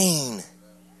insane.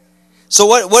 So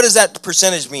what does that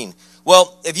percentage mean?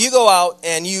 Well, if you go out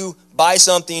and you buy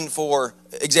something for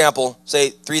example, say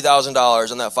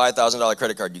 $3,000 on that $5,000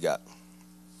 credit card you got.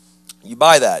 You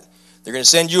buy that. They're going to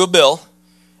send you a bill,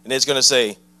 and it's going to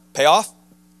say, pay off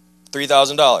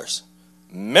 $3,000.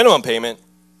 Minimum payment,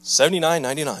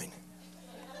 $79.99.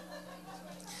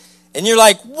 And you're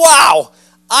like, wow,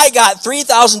 I got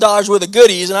 $3,000 worth of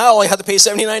goodies, and I only have to pay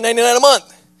 $79.99 a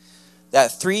month. That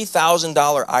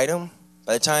 $3,000 item,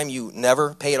 by the time you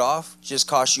never pay it off, just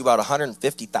costs you about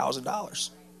 $150,000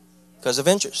 because of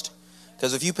interest.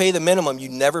 Because if you pay the minimum, you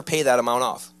never pay that amount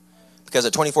off. Because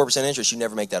at 24% interest, you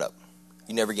never make that up.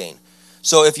 You never gain.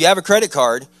 So if you have a credit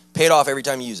card, pay it off every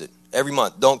time you use it. Every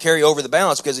month. Don't carry over the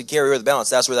balance, because if you carry over the balance,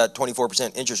 that's where that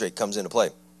 24% interest rate comes into play.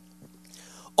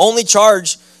 Only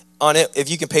charge on it if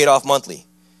you can pay it off monthly.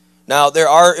 Now, there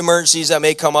are emergencies that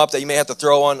may come up that you may have to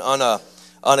throw on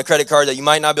a credit card that you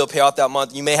might not be able to pay off that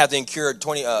month. You may have to incur a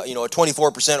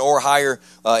 24% or higher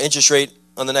interest rate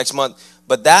on the next month.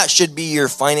 But that should be your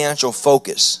financial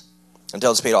focus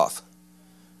until it's paid off.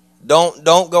 Don't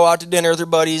go out to dinner with your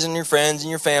buddies and your friends and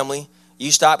your family.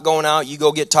 You stop going out. You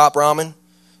go get top ramen.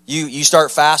 You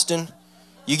start fasting.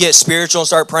 You get spiritual and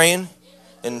start praying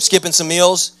and skipping some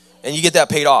meals, and you get that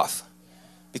paid off.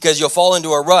 Because you'll fall into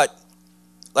a rut.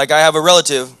 Like I have a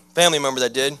relative, family member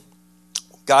that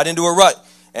got into a rut,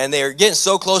 and they are getting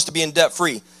so close to being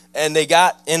debt-free, and they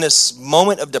got in this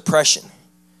moment of depression.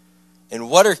 And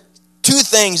what are two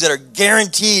things that are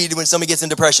guaranteed when somebody gets in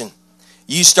depression?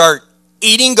 You start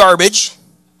eating garbage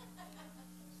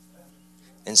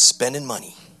and spending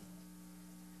money.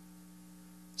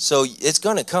 So it's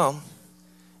going to come.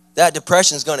 That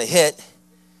depression is going to hit.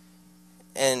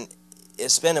 And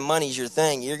if spending money is your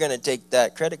thing, you're going to take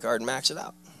that credit card and max it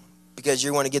out. Because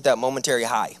you want to get that momentary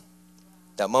high.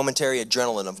 That momentary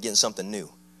adrenaline of getting something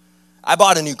new. I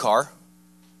bought a new car.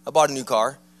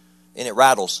 And it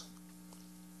rattles.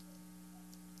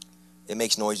 It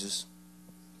makes noises.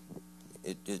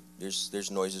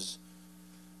 There's noises.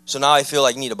 So now I feel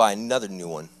like I need to buy another new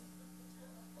one.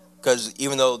 Because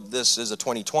even though this is a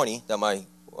 2020,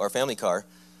 our family car,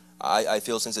 I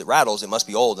feel since it rattles, it must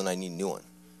be old and I need a new one.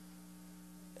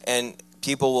 And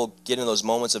people will get in those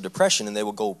moments of depression and they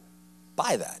will go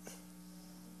buy that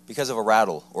because of a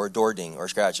rattle or a door ding or a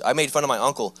scratch. I made fun of my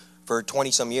uncle for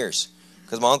 20-some years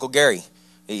because my Uncle Gary,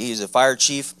 he's a fire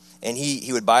chief, and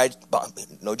he would buy,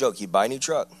 no joke, he'd buy a new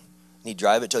truck. And he'd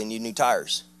drive it till he needed new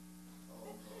tires.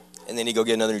 And then he'd go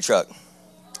get another new truck.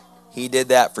 He did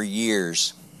that for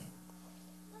years.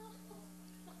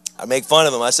 I make fun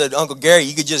of him. I said, Uncle Gary,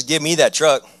 you could just give me that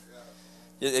truck.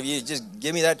 If you just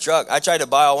give me that truck. I tried to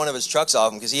buy one of his trucks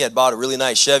off him because he had bought a really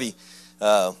nice Chevy,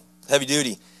 heavy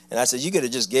duty. And I said, you could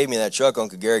have just gave me that truck,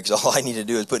 Uncle Gary, because all I need to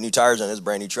do is put new tires on this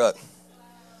brand new truck.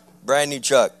 Brand new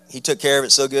truck. He took care of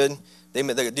it so good. The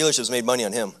dealerships made money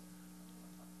on him.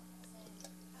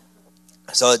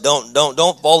 So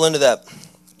don't fall into that.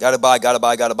 Gotta buy.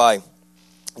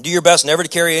 Do your best never to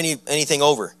carry anything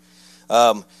over.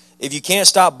 If you can't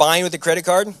stop buying with a credit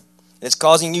card and it's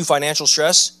causing you financial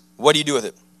stress, what do you do with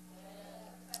it?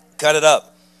 Cut it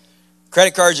up.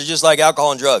 Credit cards are just like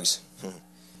alcohol and drugs.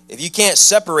 If you can't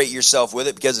separate yourself with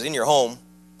it because it's in your home,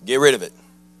 get rid of it.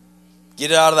 Get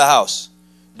it out of the house.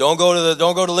 Don't go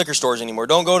to liquor stores anymore.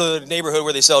 Don't go to the neighborhood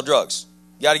where they sell drugs.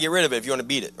 You got to get rid of it if you want to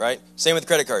beat it, right? Same with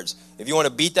credit cards. If you want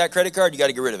to beat that credit card, you got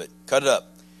to get rid of it. Cut it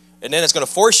up. And then it's going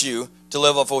to force you to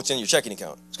live off what's in your checking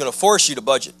account. It's going to force you to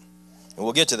budget. And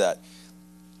we'll get to that.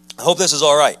 I hope this is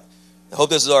all right.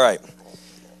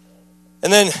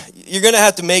 And then you're going to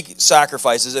have to make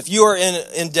sacrifices. If you are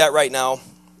in debt right now,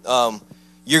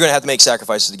 you're going to have to make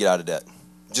sacrifices to get out of debt.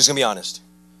 Just going to be honest.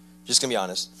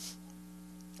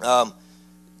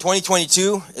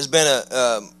 2022 has been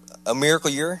a miracle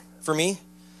year for me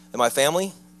and my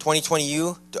family.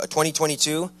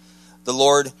 2022, the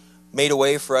Lord made a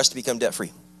way for us to become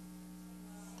debt-free.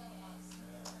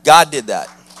 God did that.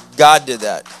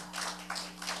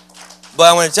 But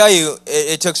I want to tell you,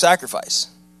 it took sacrifice.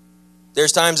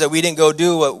 There's times that we didn't go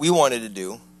do what we wanted to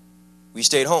do. We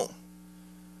stayed home.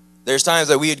 There's times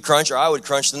that I would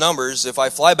crunch the numbers. If I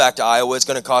fly back to Iowa, it's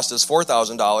going to cost us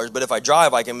 $4,000. But if I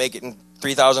drive, I can make it in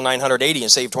 $3,980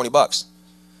 and save $20.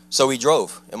 So we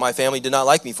drove, and my family did not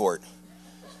like me for it.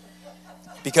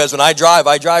 Because when I drive,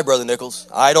 Brother Nichols.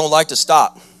 I don't like to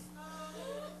stop.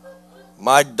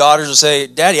 My daughters will say,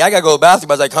 Daddy, I got to go to the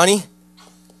bathroom. I was like, honey,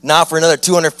 not for another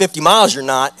 250 miles, you're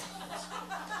not.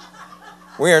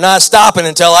 We are not stopping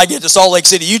until I get to Salt Lake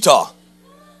City, Utah.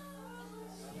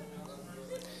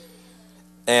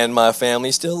 And my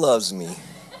family still loves me.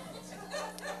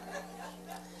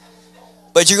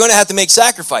 But you're going to have to make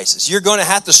sacrifices. You're going to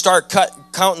have to start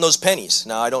counting those pennies.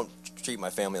 Now, I don't treat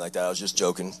my family like that. I was just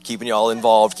joking. Keeping you all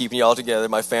involved, keeping you all together.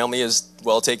 My family is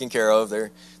well taken care of.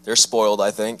 They're spoiled,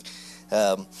 I think.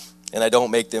 And I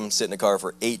don't make them sit in the car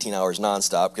for 18 hours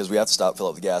nonstop because we have to stop, fill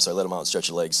up the gas. So I let them out and stretch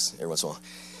their legs every once in a while.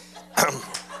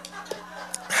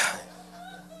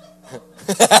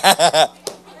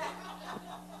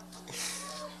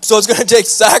 So it's going to take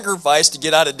sacrifice to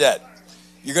get out of debt.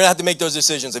 You're going to have to make those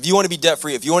decisions. If you want to be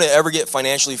debt-free, if you want to ever get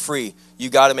financially free, you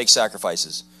got to make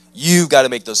sacrifices. You've got to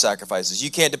make those sacrifices.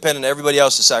 You can't depend on everybody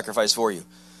else to sacrifice for you.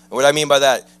 And what I mean by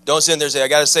that, don't sit there and say, I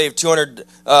got to save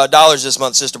 $200 this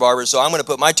month, Sister Barbara, so I'm going to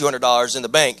put my $200 in the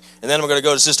bank, and then I'm going to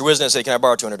go to Sister Wisdom and say, can I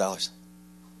borrow $200?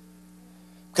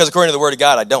 Because according to the Word of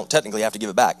God, I don't technically have to give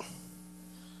it back.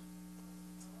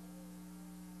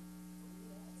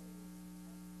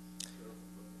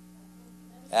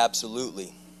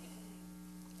 Absolutely.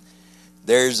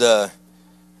 There's a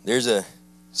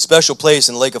special place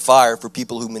in the lake of fire for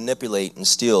people who manipulate and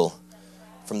steal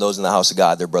from those in the house of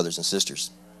God, their brothers and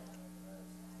sisters.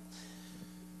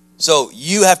 So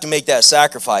you have to make that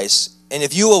sacrifice. And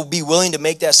if you will be willing to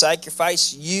make that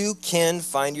sacrifice, you can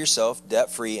find yourself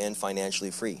debt-free and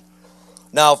financially free.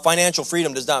 Now, financial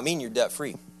freedom does not mean you're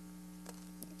debt-free.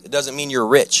 It doesn't mean you're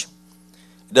rich.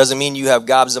 It doesn't mean you have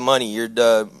gobs of money. You're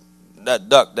that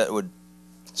duck that would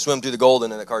swim through the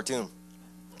golden in a cartoon.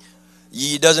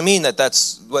 It doesn't mean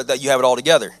that you have it all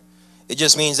together. It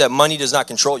just means that money does not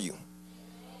control you.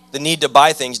 The need to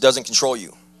buy things doesn't control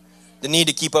you. The need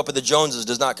to keep up with the Joneses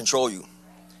does not control you.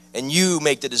 And you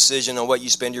make the decision on what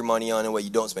you spend your money on and what you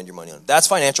don't spend your money on. That's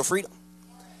financial freedom.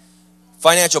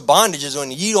 Financial bondage is when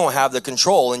you don't have the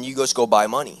control and you just go buy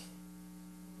money.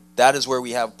 That is where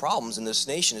we have problems in this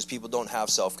nation, is people don't have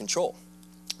self-control.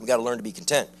 We've got to learn to be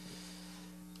content.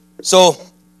 So,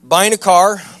 buying a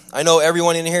car, I know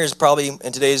everyone in here is probably,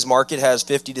 in today's market, has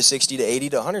 $50 to $60 to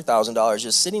 $80 to $100,000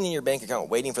 just sitting in your bank account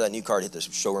waiting for that new car to hit the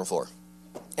showroom floor.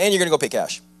 And you're going to go pay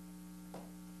cash.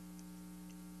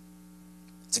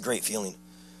 It's a great feeling.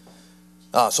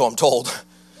 So I'm told.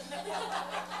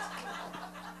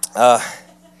 But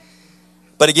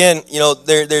again,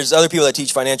 there's other people that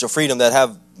teach financial freedom that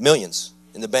have millions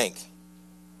in the bank.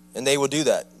 And they will do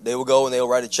that. They will go and they will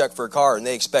write a check for a car, and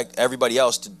they expect everybody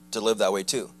else to live that way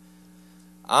too.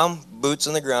 I'm boots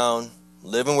on the ground,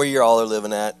 living where you all are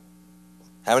living at,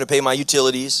 having to pay my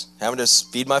utilities, having to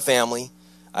feed my family.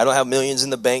 I don't have millions in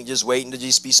the bank just waiting to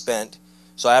just be spent.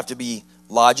 So I have to be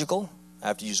logical. I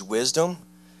have to use wisdom.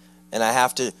 And I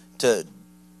have to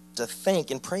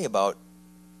think and pray about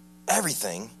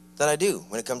everything that I do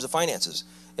when it comes to finances.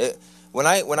 When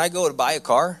I go to buy a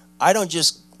car, I don't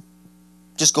just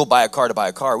go buy a car to buy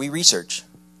a car. We research.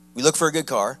 We look for a good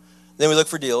car. Then we look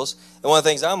for deals. And one of the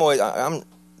things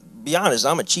be honest,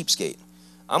 I'm a cheapskate.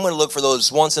 I'm going to look for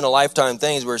those once-in-a-lifetime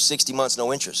things where 60 months,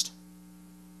 no interest.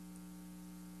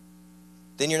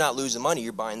 Then you're not losing money,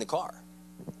 you're buying the car.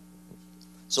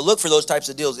 So look for those types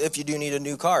of deals if you do need a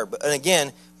new car. And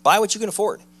again, buy what you can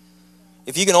afford.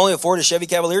 If you can only afford a Chevy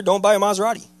Cavalier, don't buy a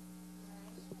Maserati.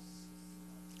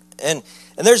 And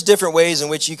there's different ways in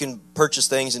which you can purchase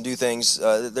things and do things.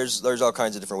 There's all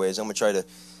kinds of different ways. I'm going to try to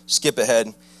skip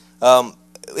ahead.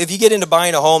 If you get into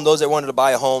buying a home, those that wanted to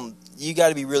buy a home, you got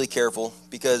to be really careful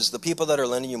because the people that are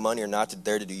lending you money are not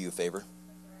there to do you a favor.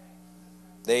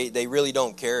 They really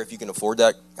don't care if you can afford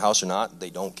that house or not. They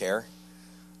don't care.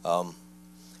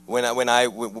 When I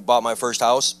bought my first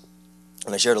house,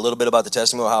 and I shared a little bit about the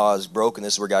testimony of how I was broke, and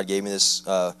this is where God gave me this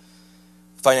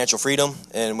financial freedom.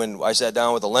 And when I sat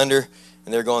down with a lender,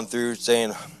 and they're going through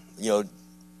saying,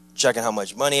 checking how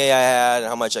much money I had and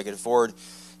how much I could afford,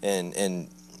 and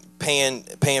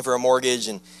paying for a mortgage,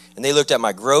 and they looked at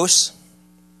my gross,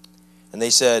 and they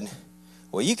said,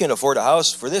 well, you can afford a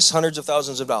house for this hundreds of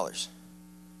thousands of dollars.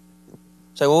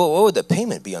 So well, what would the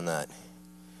payment be on that?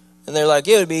 And they're like,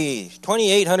 it would be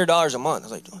 $2,800 a month. I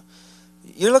was like,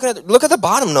 look at the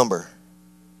bottom number.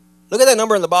 Look at that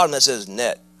number on the bottom that says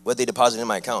net, what they deposited in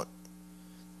my account.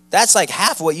 That's like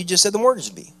half of what you just said the mortgage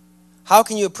would be. How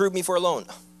can you approve me for a loan?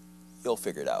 You'll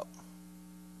figure it out.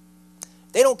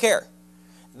 They don't care.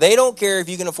 They don't care if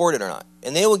you can afford it or not.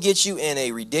 And they will get you in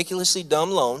a ridiculously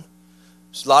dumb loan.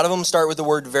 So a lot of them start with the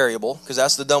word variable, because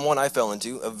that's the dumb one I fell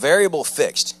into. A variable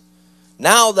fixed.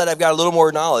 Now that I've got a little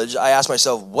more knowledge, I ask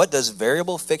myself, what does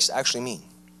variable fixed actually mean?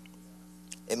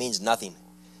 It means nothing.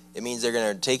 It means they're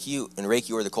going to take you and rake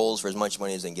you over the coals for as much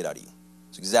money as they can get out of you.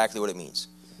 It's exactly what it means.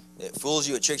 It fools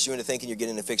you, it tricks you into thinking you're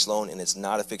getting a fixed loan, and it's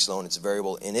not a fixed loan, it's a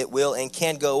variable, and it will and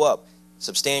can go up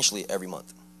substantially every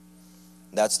month.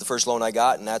 That's the first loan I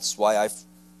got, and that's why I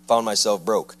found myself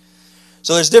broke.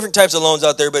 So there's different types of loans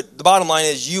out there, but the bottom line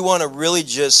is you want to really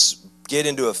just get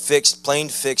into a plain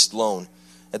fixed loan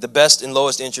at the best and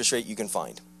lowest interest rate you can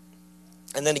find.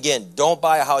 And then again, don't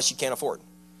buy a house you can't afford.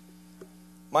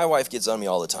 My wife gets on me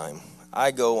all the time.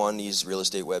 I go on these real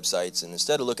estate websites, and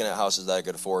instead of looking at houses that I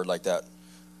could afford, like that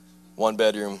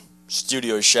one-bedroom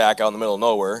studio shack out in the middle of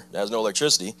nowhere that has no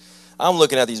electricity, I'm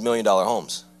looking at these $1 million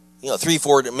homes.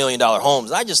 $3-4 million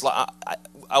homes. I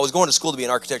was going to school to be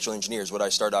an architectural engineer is what I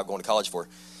started out going to college for.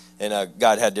 And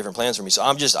God had different plans for me. So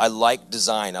I like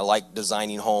design. I like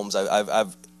designing homes.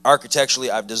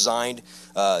 Architecturally, I've designed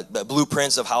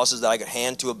blueprints of houses that I could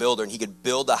hand to a builder, and he could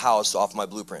build a house off my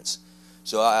blueprints.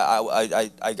 So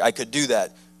I could do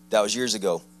that. That was years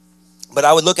ago. But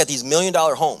I would look at these $1 million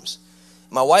homes.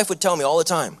 My wife would tell me all the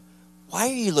time, why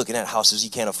are you looking at houses you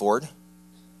can't afford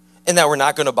and that we're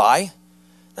not going to buy?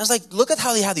 And I was like, look at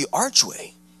how they have the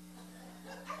archway.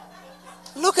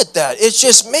 Look at that. It's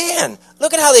just, man,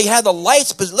 look at how they have the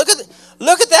lights. Look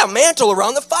at that mantle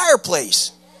around the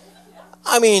fireplace.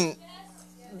 I mean,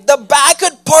 I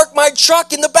could park my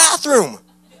truck in the bathroom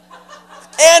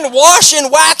and wash and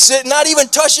wax it and not even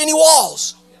touch any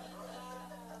walls.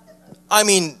 I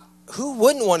mean, who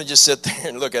wouldn't want to just sit there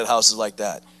and look at houses like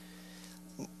that?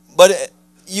 But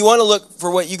you want to look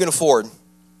for what you can afford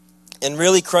and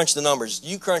really crunch the numbers.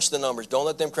 You crunch the numbers. Don't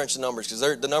let them crunch the numbers, because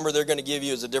the number they're going to give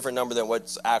you is a different number than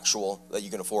what's actual that you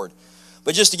can afford.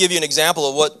 But just to give you an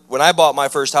example of when I bought my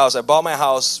first house, I bought my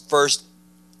house first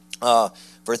for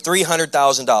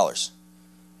 $300,000.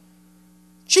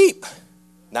 Cheap.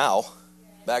 Now,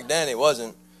 back then it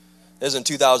wasn't. It was in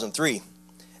 2003.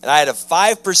 And I had a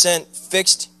 5%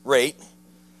 fixed rate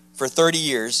for 30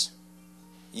 years.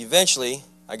 Eventually,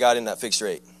 I got in that fixed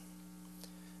rate.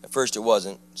 At first, it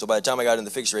wasn't. So by the time I got in the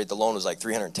fixed rate, the loan was like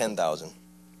 $310,000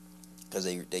 because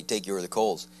they take you over the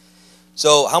coals.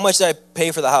 So how much did I pay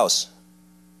for the house?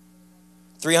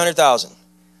 $300,000.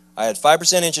 I had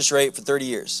 5% interest rate for 30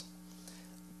 years.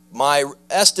 My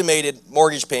estimated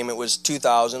mortgage payment was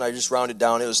 $2,000. I just rounded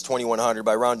down. It was $2,100,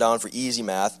 but I round down for easy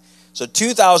math. So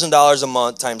 $2,000 a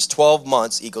month times 12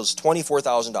 months equals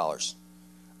 $24,000.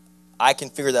 I can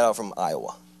figure that out from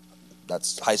Iowa.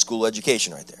 That's high school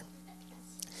education right there.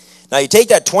 Now you take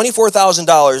that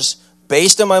 $24,000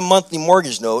 based on my monthly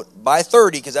mortgage note by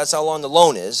 30, because that's how long the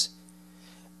loan is,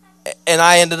 and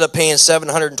I ended up paying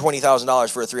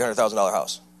 $720,000 for a $300,000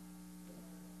 house.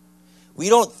 We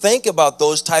don't think about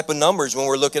those type of numbers when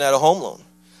we're looking at a home loan.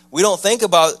 We don't think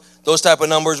about those type of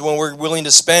numbers when we're willing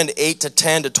to spend 8 to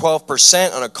 10 to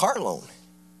 12% on a car loan.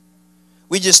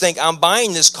 We just think, I'm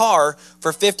buying this car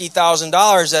for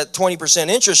 $50,000 at 20%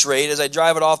 interest rate as I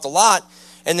drive it off the lot,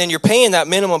 and then you're paying that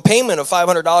minimum payment of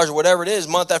 $500 or whatever it is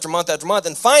month after month after month,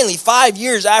 and finally 5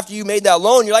 years after you made that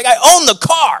loan, you're like, I own the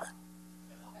car.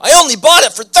 I only bought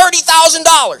it for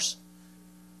 $30,000.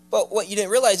 But what you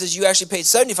didn't realize is you actually paid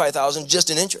 $75,000 just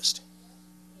in interest.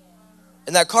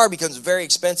 And that car becomes very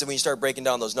expensive when you start breaking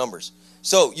down those numbers.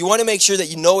 So you want to make sure that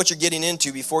you know what you're getting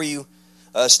into before you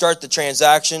start the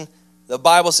transaction. The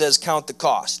Bible says count the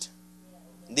cost.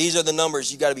 These are the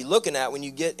numbers you got to be looking at when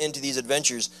you get into these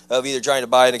adventures of either trying to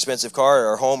buy an expensive car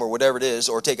or home or whatever it is,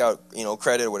 or take out,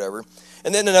 credit or whatever.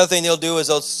 And then another thing they'll do is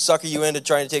they'll sucker you into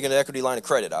trying to take an equity line of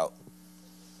credit out.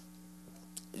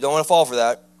 You don't want to fall for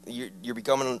that. You're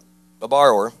becoming a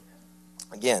borrower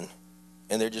again,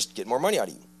 and they're just getting more money out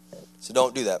of you. So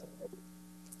don't do that.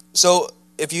 So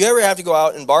if you ever have to go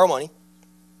out and borrow money,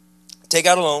 take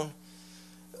out a loan,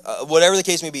 whatever the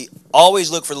case may be, always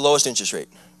look for the lowest interest rate.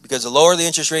 Because the lower the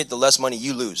interest rate, the less money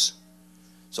you lose.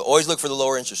 So always look for the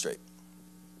lower interest rate.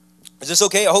 Is this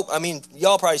okay? Some of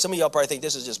y'all probably think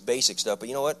this is just basic stuff, but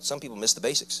you know what? Some people miss the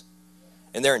basics.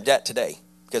 And they're in debt today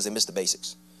because they missed the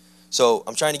basics. So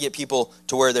I'm trying to get people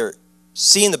to where they're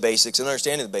seeing the basics and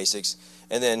understanding the basics,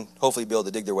 and then hopefully be able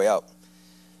to dig their way out.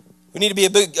 We need to be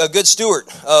a good steward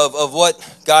of what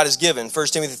God has given. 1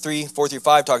 Timothy 3,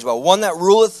 4-5 talks about one that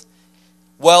ruleth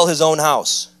well his own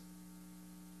house.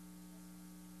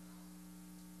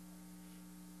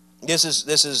 This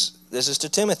is to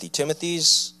Timothy.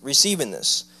 Timothy's receiving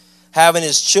this. Having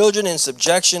his children in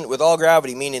subjection with all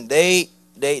gravity, meaning they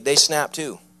snap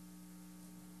too.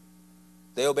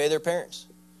 They obey their parents.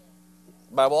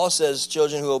 The Bible also says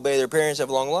children who obey their parents have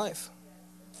long life.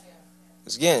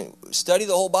 Because again, study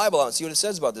the whole Bible out and see what it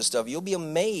says about this stuff. You'll be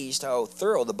amazed how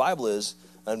thorough the Bible is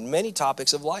on many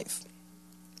topics of life.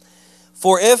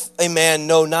 For if a man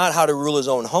know not how to rule his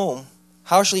own home,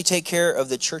 how shall he take care of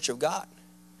the church of God?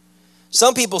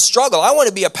 Some people struggle. I want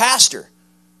to be a pastor.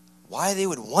 Why they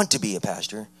would want to be a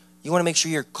pastor? You want to make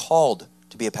sure you're called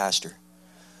to be a pastor.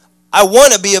 I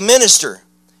want to be a minister.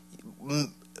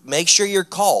 Make sure you're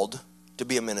called to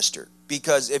be a minister.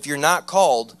 Because if you're not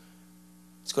called,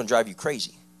 it's going to drive you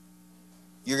crazy.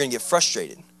 You're going to get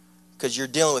frustrated because you're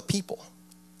dealing with people.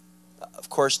 Of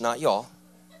course, not y'all.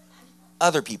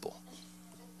 Other people.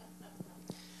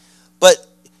 But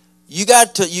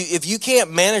if you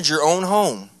can't manage your own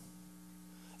home,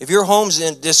 if your home's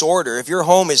in disorder, if your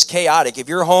home is chaotic, if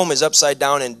your home is upside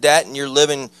down in debt and you're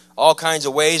living all kinds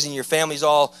of ways and your family's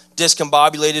all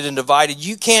discombobulated and divided,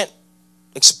 you can't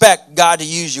expect God to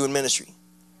use you in ministry.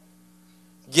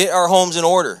 Get our homes in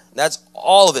order. That's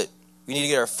all of it. We need to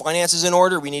get our finances in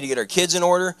order. We need to get our kids in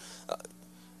order.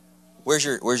 Where's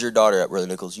your daughter at, Brother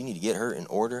Nichols? You need to get her in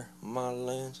order, my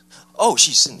lands. Oh,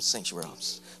 she's in the sanctuary.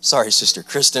 Sorry, Sister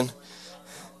Kristen.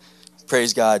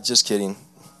 Praise God. Just kidding.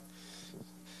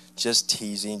 Just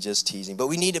teasing. But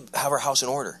we need to have our house in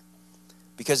order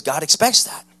because God expects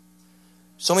that.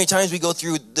 So many times we go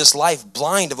through this life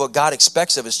blind of what God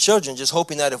expects of his children, just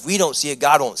hoping that if we don't see it,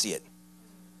 God won't see it.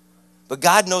 But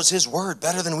God knows his word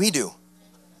better than we do.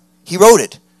 He wrote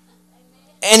it.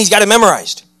 And he's got it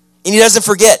memorized. And he doesn't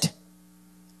forget.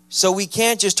 So we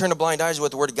can't just turn a blind eye to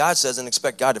what the word of God says and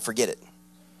expect God to forget it.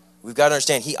 We've got to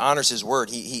understand he honors his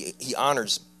word. He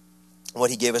honors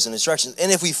what he gave us in instructions.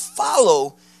 And if we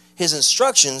follow his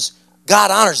instructions,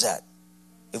 God honors that.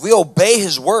 If we obey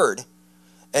his word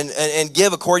and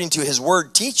give according to his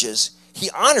word teaches, he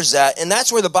honors that. And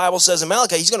that's where the Bible says in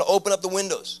Malachi, he's going to open up the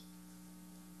windows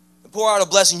and pour out a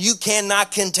blessing you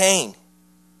cannot contain.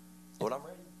 Lord, I'm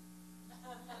ready.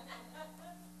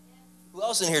 Who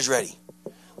else in here is ready?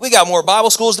 We got more Bible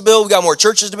schools to build. We got more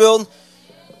churches to build.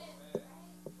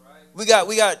 We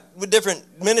got different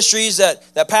ministries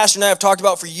that Pastor and I have talked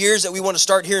about for years that we want to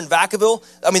start here in Vacaville.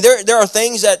 I mean, there are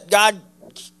things that God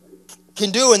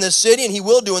can do in this city, and he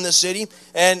will do in this city.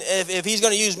 And if he's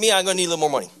going to use me, I'm going to need a little more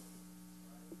money.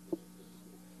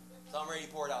 So I'm ready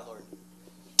to pour it out, Lord.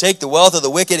 Take the wealth of the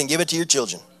wicked and give it to your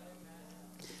children.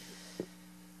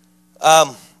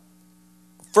 1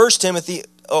 Timothy,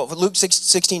 Luke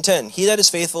 16:10. He that is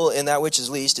faithful in that which is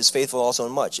least is faithful also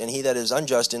in much. And he that is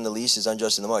unjust in the least is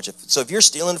unjust in the much. So if you're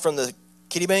stealing from the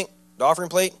kiddie bank, the offering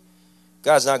plate,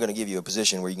 God's not going to give you a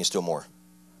position where you can steal more.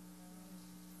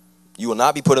 You will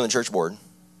not be put on the church board.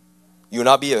 You will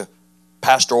not be a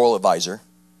pastoral advisor.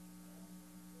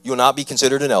 You will not be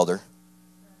considered an elder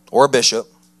or a bishop.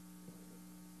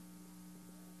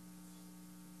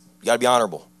 You got to be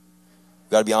honorable.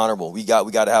 You got to be honorable. We got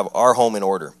to have our home in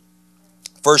order.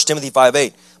 1 Timothy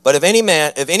 5:8. But if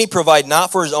any provide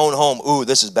not for his own home, ooh,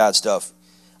 this is bad stuff.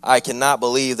 I cannot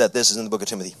believe that this is in the book of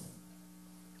Timothy.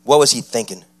 What was he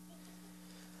thinking?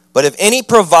 But if any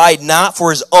provide not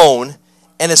for his own,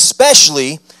 and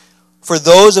especially for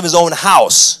those of his own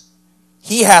house,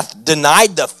 he hath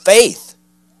denied the faith,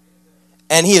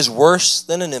 and he is worse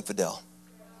than an infidel.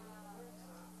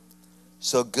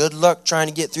 So good luck trying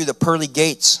to get through the pearly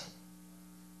gates.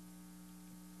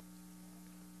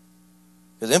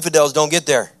 Because infidels don't get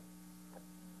there.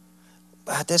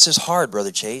 But this is hard,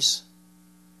 Brother Chase.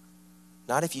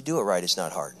 Not if you do it right, it's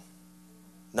not hard.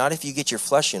 Not if you get your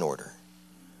flesh in order.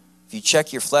 If you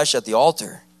check your flesh at the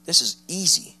altar, this is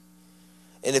easy.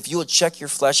 And if you will check your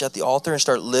flesh at the altar and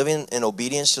start living in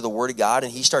obedience to the Word of God,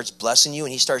 and He starts blessing you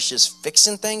and He starts just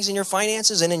fixing things in your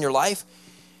finances and in your life,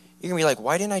 you're going to be like,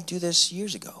 why didn't I do this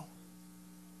years ago?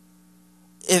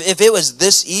 If it was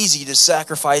this easy to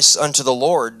sacrifice unto the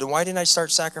Lord, then why didn't I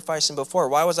start sacrificing before?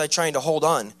 Why was I trying to hold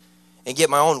on and get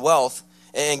my own wealth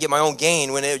and get my own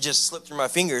gain when it just slipped through my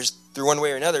fingers through one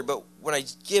way or another? But when I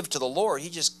give to the Lord, He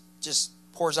just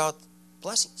pours out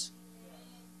blessings.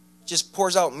 Just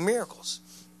pours out miracles.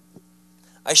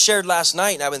 I shared last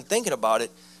night, and I've been thinking about it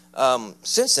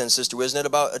since then, Sister Wisnet,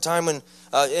 about a time when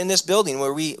in this building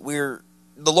where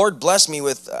the Lord blessed me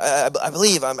with, I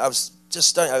believe, I was just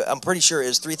studying, I'm pretty sure it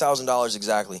was $3,000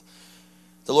 exactly.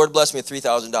 The Lord blessed me with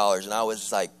 $3,000, and I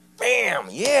was like, bam,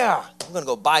 yeah, I'm going to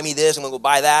go buy me this, I'm going to go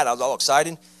buy that. I was all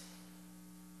excited.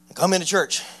 I come into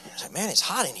church. I was like, man, it's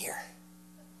hot in here.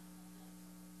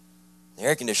 The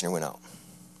air conditioner went out.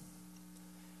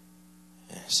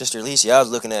 Sister Alicia, I was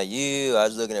looking at you. I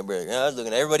was looking at Brother. I was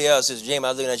looking at everybody else. Sister Jamie, I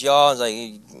was looking at y'all. I was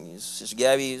like, Sister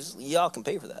Gabby, y'all can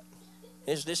pay for that.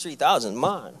 This $3,000 is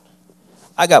mine.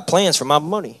 I got plans for my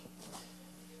money.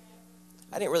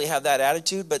 I didn't really have that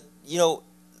attitude, but,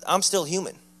 I'm still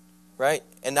human, right?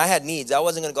 And I had needs. I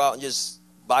wasn't going to go out and just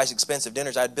buy expensive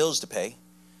dinners. I had bills to pay.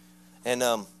 And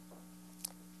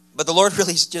but the Lord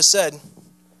really just said,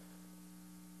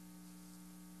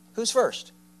 who's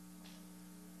first?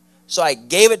 So I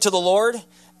gave it to the Lord,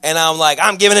 and I'm like,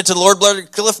 I'm giving it to the Lord, Brother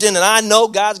Clifton, and I know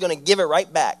God's going to give it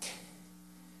right back.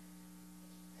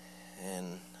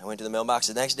 And I went to the mailbox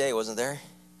the next day, it wasn't there.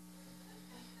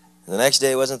 The next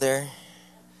day it wasn't there.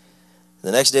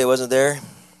 The next day it wasn't there.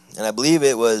 And I believe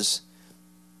it was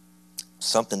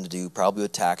something to do, probably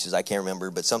with taxes, I can't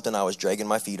remember, but something I was dragging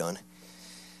my feet on.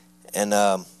 And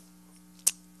I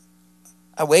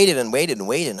waited and waited and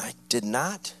waited, and I did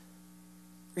not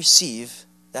receive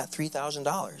that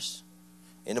 $3,000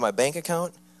 into my bank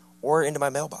account or into my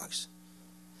mailbox.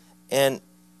 And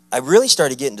I really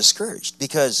started getting discouraged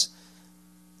because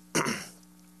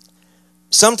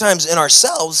sometimes in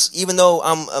ourselves, even though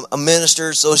I'm a minister,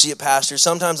 associate pastor,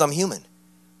 sometimes I'm human.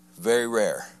 Very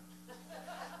rare.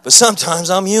 But sometimes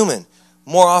I'm human,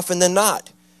 more often than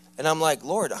not. And I'm like,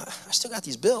 Lord, I still got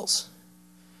these bills.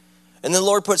 And then the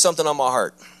Lord put something on my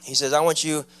heart. He says, I want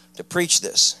you to preach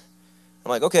this. I'm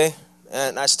like, okay.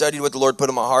 And I studied what the Lord put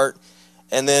in my heart.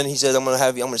 And then He said, I'm going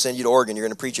to send you to Oregon. You're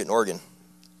going to preach it in Oregon.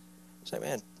 I was like,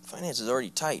 man, finance is already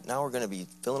tight. Now we're going to be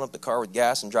filling up the car with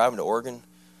gas and driving to Oregon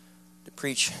to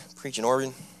preach in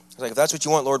Oregon. I was like, if that's what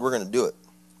you want, Lord, we're going to do it.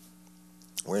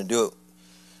 We're going to do it.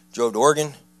 Drove to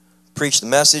Oregon, preached the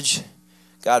message.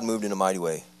 God moved in a mighty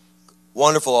way.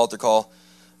 Wonderful altar call.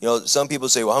 Some people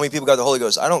say, well, how many people got the Holy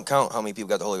Ghost? I don't count how many people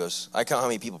got the Holy Ghost. I count how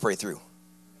many people pray through.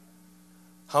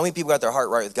 How many people got their heart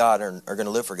right with God and are going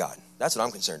to live for God? That's what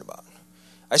I'm concerned about.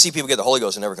 I see people get the Holy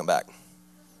Ghost and never come back.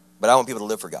 But I want people to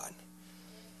live for God.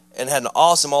 And had an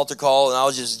awesome altar call, and I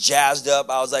was just jazzed up.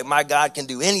 I was like, my God can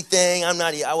do anything.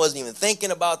 I wasn't even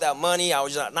thinking about that money. I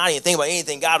was not even thinking about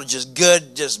anything. God was just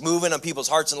good, just moving on people's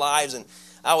hearts and lives. And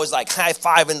I was like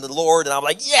high-fiving the Lord, and I'm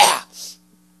like, yeah.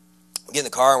 We get in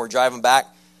the car, and we're driving back.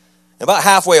 And about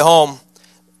halfway home,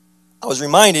 I was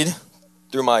reminded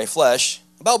through my flesh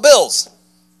about bills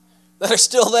that are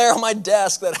still there on my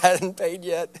desk that I hadn't paid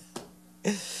yet.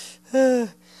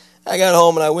 I got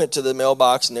home and I went to the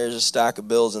mailbox and there's a stack of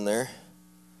bills in there.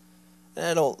 And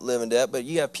I don't live in debt, but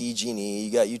you got PG&E,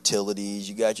 you got utilities,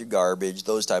 you got your garbage,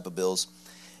 those type of bills.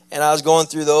 And I was going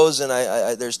through those and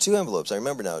I there's 2 envelopes. I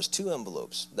remember now, it was 2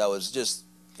 envelopes that was just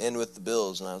in with the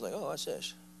bills. And I was like, oh, what's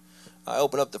this? I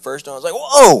opened up the first one. I was like,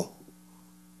 whoa,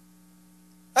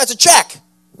 that's a check.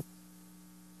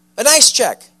 A nice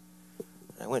check.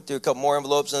 I went through a couple more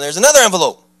envelopes, and there's another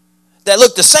envelope that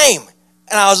looked the same.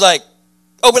 And I was like,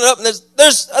 open it up, and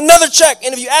there's another check.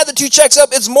 And if you add the 2 checks up,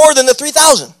 it's more than the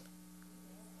 $3,000.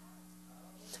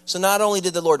 So not only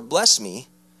did the Lord bless me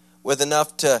with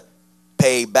enough to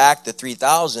pay back the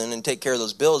 $3,000 and take care of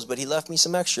those bills, but He left me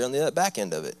some extra on the back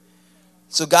end of it.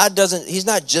 So God He's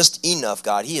not just enough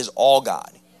God. He is all God.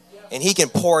 And He can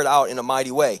pour it out in a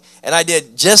mighty way. And I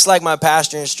did just like my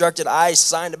pastor instructed. I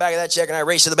signed the back of that check and I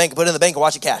raced to the bank and put it in the bank and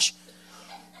watched it cash.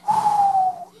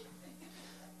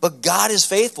 But God is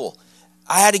faithful.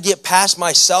 I had to get past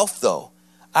myself, though.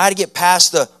 I had to get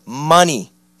past the money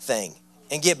thing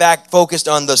and get back focused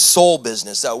on the soul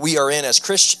business that we are in as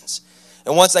Christians.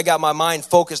 And once I got my mind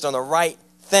focused on the right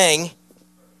thing,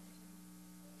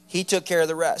 he took care of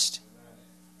the rest.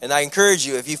 And I encourage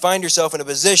you, if you find yourself in a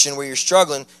position where you're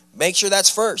struggling, make sure that's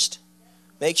first.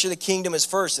 Make sure the kingdom is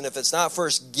first. And if it's not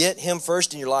first, get him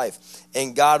first in your life.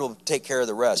 And God will take care of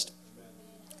the rest.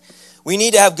 We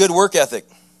need to have good work ethic.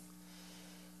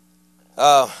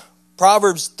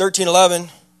 Proverbs 13:11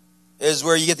 is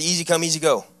where you get the easy come, easy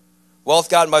go. Wealth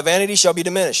gotten by vanity shall be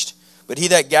diminished. But he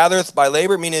that gathereth by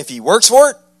labor, meaning if he works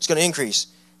for it, it's going to increase.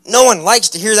 No one likes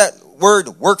to hear that word,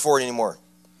 work for it, anymore.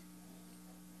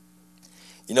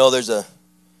 You know, there's a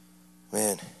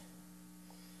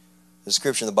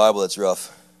scripture in the Bible that's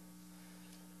rough.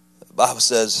 The Bible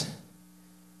says,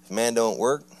 if man don't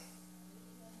work,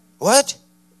 what?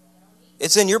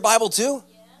 It's in your Bible too?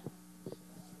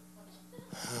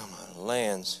 Oh, my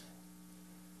lands.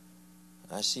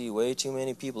 I see way too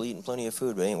many people eating plenty of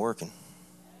food, but ain't working.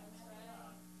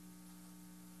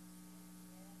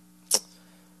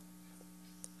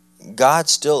 God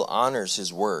still honors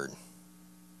his word,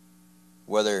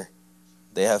 whether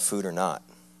they have food or not,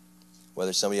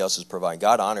 whether somebody else is providing.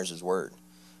 God honors his word.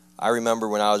 I remember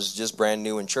when I was just brand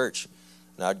new in church,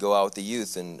 and I'd go out with the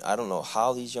youth, and I don't know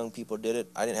how these young people did it.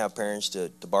 I didn't have parents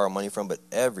to borrow money from, but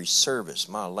every service,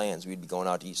 my lands, we'd be going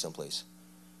out to eat someplace.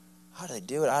 How did they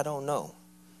do it? I don't know.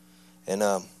 And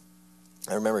I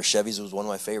remember Chevy's was one of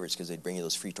my favorites because they'd bring you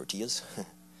those free tortillas, and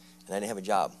I didn't have a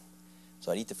job.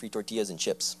 So I'd eat the free tortillas and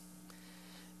chips.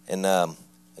 And I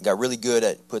got really good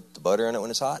at put the butter on it when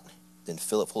it's hot, then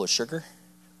fill it full of sugar,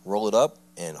 roll it up,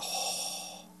 and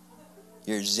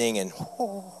you're zinging.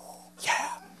 Yeah.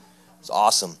 It's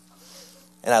awesome.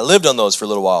 And I lived on those for a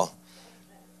little while.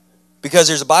 Because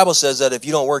there's a Bible says that if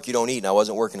you don't work, you don't eat. And I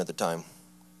wasn't working at the time.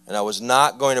 And I was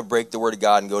not going to break the word of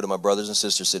God and go to my brothers and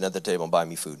sisters sitting at the table and buy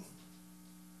me food.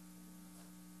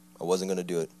 I wasn't going to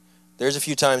do it. There's a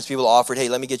few times people offered, hey,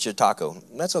 let me get you a taco.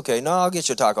 That's okay. No, I'll get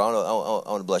you a taco. I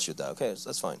want to bless you with that. Okay,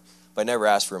 that's fine. But I never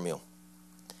asked for a meal.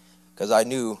 Because I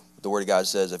knew the word of God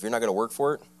says, if you're not going to work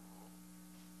for it,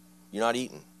 you're not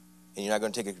eating. And you're not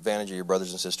going to take advantage of your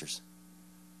brothers and sisters.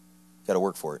 You got to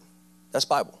work for it. That's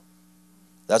Bible.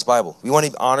 That's Bible. We want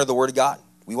to honor the word of God.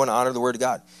 We want to honor the word of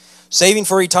God. Saving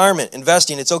for retirement,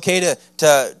 investing. It's okay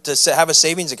to have a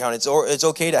savings account. It's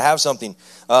okay to have something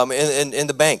in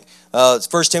the bank. 1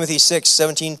 Timothy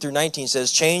 6:17-19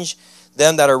 says, charge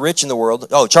them that are rich in the world,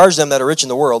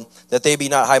 that they be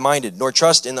not high-minded, nor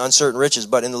trust in uncertain riches,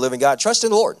 but in the living God. Trust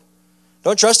in the Lord.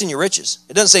 Don't trust in your riches.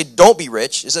 It doesn't say don't be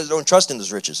rich. It says don't trust in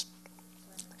those riches.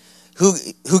 Who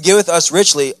giveth us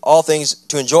richly all things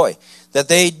to enjoy, that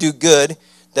they do good,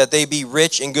 that they be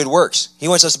rich in good works. He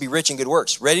wants us to be rich in good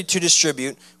works, ready to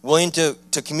distribute, willing to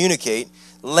communicate,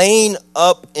 laying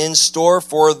up in store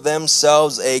for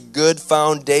themselves a good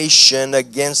foundation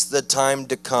against the time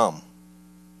to come.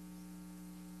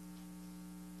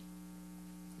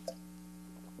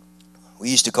 We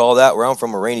used to call that, where I'm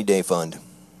from, a rainy day fund.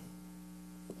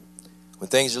 When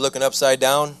things are looking upside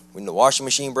down, when the washing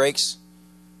machine breaks,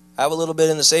 have a little bit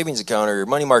in the savings account or your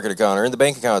money market account or in the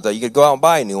bank account that you could go out and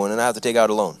buy a new one and not have to take out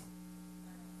a loan.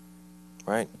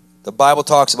 Right? The Bible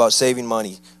talks about saving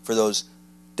money for those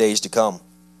days to come.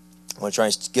 I'm going to try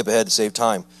and skip ahead to save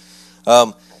time.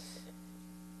 There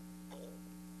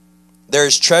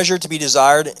is treasure to be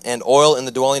desired and oil in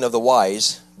the dwelling of the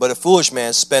wise, but a foolish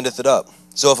man spendeth it up.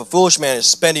 So if a foolish man is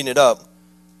spending it up,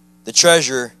 the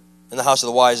treasure in the house of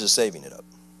the wise is saving it up.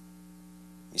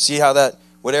 You see how that,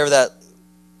 whatever that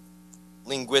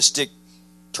linguistic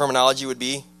terminology would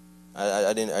be?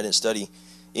 I didn't study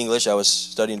English. I was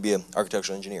studying to be an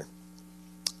architectural engineer.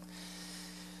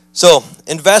 So,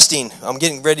 investing. I'm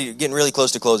getting really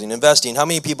close to closing. Investing. How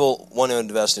many people want to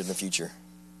invest in the future?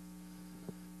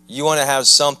 You want to have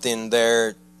something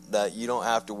there that you don't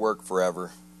have to work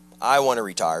forever. I want to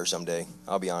retire someday.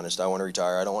 I'll be honest. I want to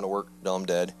retire. I don't want to work till I'm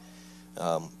dead.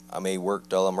 I may work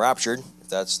till I'm raptured. If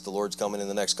that's the Lord's coming in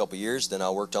the next couple of years, then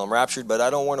I'll work till I'm raptured. But I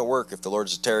don't want to work if the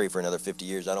Lord's tarry for another 50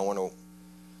 years. I don't want to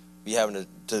be having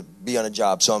to be on a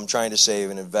job. So I'm trying to save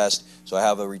and invest so I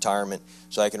have a retirement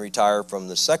so I can retire from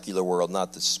the secular world,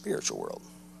 not the spiritual world.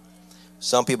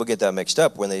 Some people get that mixed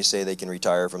up when they say they can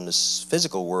retire from this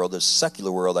physical world, this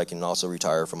secular world. I can also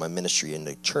retire from my ministry in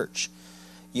the church.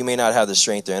 You may not have the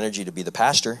strength or energy to be the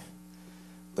pastor,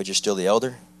 but you're still the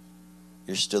elder.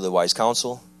 You're still the wise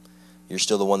counsel. You're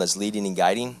still the one that's leading and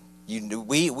guiding.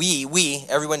 We,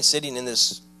 everyone sitting in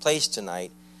this place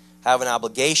tonight, have an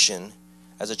obligation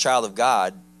as a child of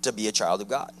God to be a child of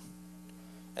God.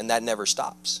 And that never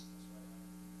stops.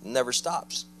 It never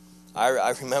stops.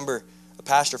 I remember a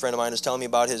pastor friend of mine was telling me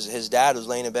about his dad was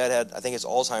laying in bed, had, I think it's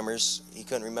Alzheimer's. He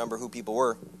couldn't remember who people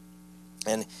were.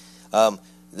 And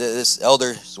This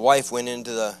elder's wife went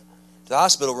into the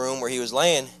hospital room where he was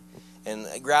laying and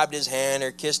grabbed his hand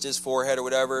or kissed his forehead or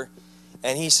whatever.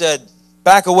 And he said,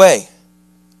 "Back away.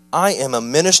 I am a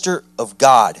minister of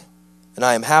God, and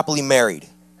I am happily married."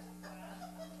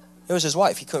 It was his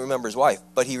wife. He couldn't remember his wife,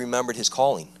 but he remembered his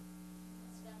calling.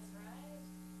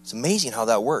 It's amazing how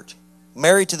that worked.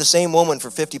 Married to the same woman for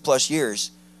 50 plus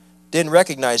years, didn't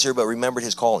recognize her, but remembered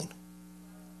his calling.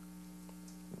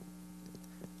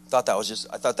 I thought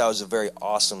that was a very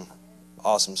awesome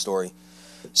story.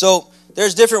 So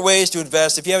there's different ways to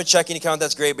invest. If you have a checking account,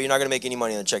 that's great, but you're not going to make any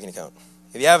money on a checking account.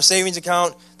 If you have a savings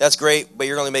account, that's great, but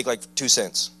you're going to make like 2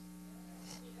 cents.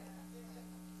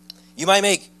 You might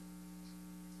make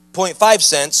 0.5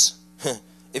 cents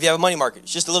if you have a money market.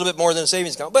 It's just a little bit more than a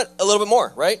savings account, but a little bit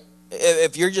more, right?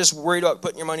 If you're just worried about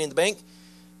putting your money in the bank,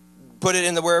 put it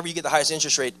in wherever you get the highest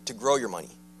interest rate to grow your money.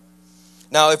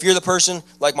 Now, if you're the person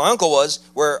like my uncle was,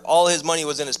 where all his money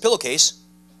was in his pillowcase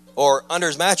or under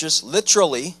his mattress,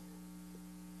 literally,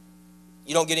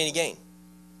 you don't get any gain.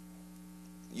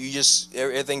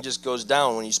 Everything just goes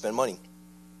down when you spend money.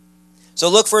 So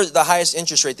look for the highest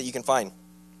interest rate that you can find.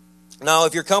 Now,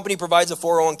 if your company provides a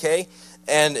 401k,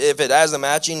 and if it has a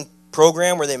matching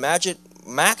program where they match it,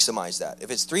 maximize that.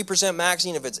 If it's 3%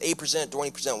 maxing, if it's 8%,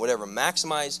 20%, whatever,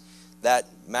 maximize that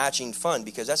matching fund,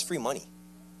 because that's free money.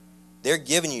 They're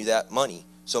giving you that money,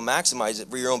 so maximize it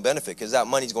for your own benefit, because that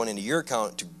money's going into your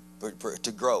account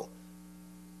to grow.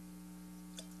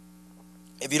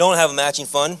 If you don't have a matching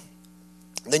fund,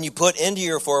 then you put into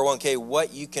your 401k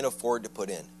what you can afford to put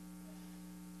in.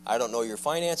 I don't know your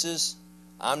finances.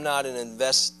 I'm not an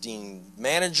investing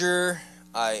manager.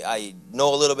 I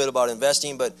know a little bit about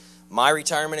investing, but my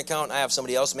retirement account, I have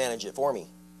somebody else manage it for me,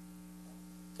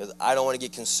 because I don't want to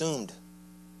get consumed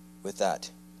with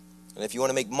that. And if you want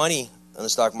to make money on the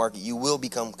stock market, you will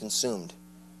become consumed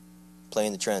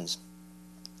playing the trends.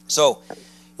 So you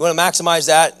want to maximize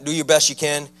that, do your best you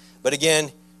can, but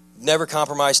again, never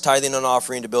compromise tithing and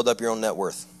offering to build up your own net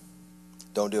worth.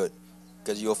 Don't do it,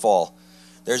 because you'll fall.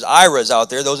 There's IRAs out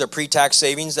there. Those are pre-tax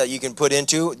savings that you can put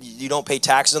into. You don't pay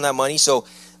taxes on that money. So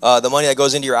the money that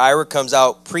goes into your IRA comes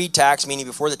out pre-tax, meaning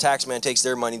before the tax man takes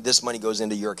their money, this money goes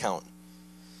into your account.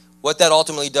 What that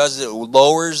ultimately does is it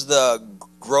lowers the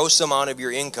gross amount of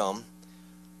your income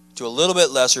to a little bit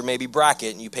lesser, maybe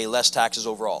bracket, and you pay less taxes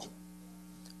overall.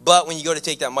 But when you go to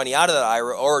take that money out of that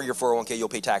IRA or your 401k, you'll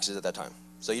pay taxes at that time.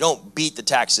 So you don't beat the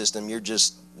tax system. You're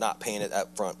just not paying it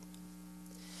up front.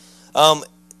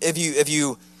 If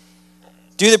you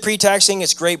do the pre-taxing,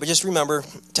 it's great, but just remember,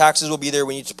 taxes will be there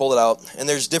when you pull it out. And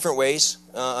there's different ways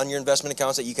on your investment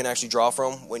accounts that you can actually draw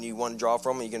from when you want to draw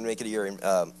from. You can make it your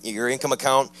income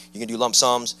account. You can do lump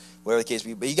sums, whatever the case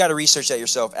may be. But you got to research that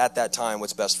yourself at that time,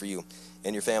 what's best for you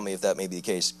and your family, if that may be the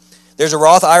case. There's a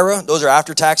Roth IRA. Those are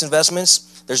after-tax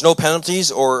investments. There's no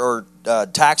penalties or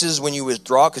taxes when you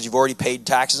withdraw, because you've already paid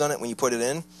taxes on it when you put it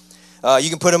in. You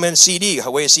can put them in CD. The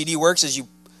way a CD works is you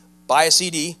buy a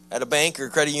CD at a bank or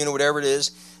credit union, whatever it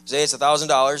is. Say it's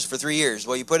 $1,000 for 3 years.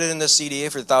 Well, you put it in this CD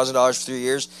for $1,000 for 3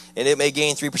 years, and it may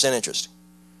gain 3% interest.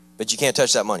 But you can't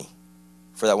touch that money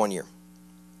for that 1 year.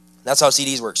 That's how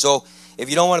CDs work. So if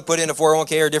you don't want to put in a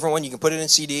 401k or a different one, you can put it in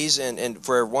CDs, and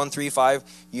for 1, 3, 5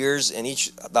 years, and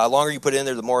the longer you put it in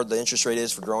there, the more the interest rate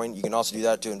is for growing. You can also do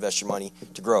that to invest your money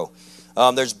to grow.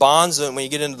 There's bonds, and when you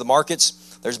get into the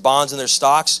markets, there's bonds and there's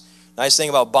stocks. Nice thing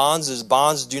about bonds is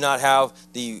bonds do not have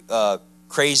the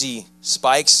crazy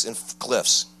spikes and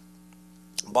cliffs.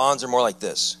 Bonds are more like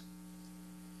this.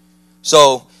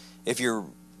 So if you're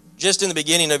just in the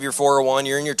beginning of your 401,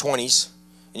 you're in your 20s,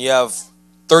 and you have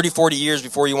 30, 40 years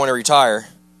before you want to retire,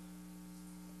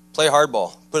 play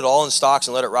hardball. Put it all in stocks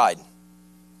and let it ride,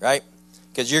 right?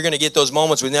 Because you're going to get those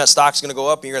moments when that stock's going to go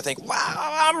up, and you're going to think, wow,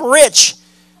 I'm rich.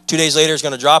 2 days later, it's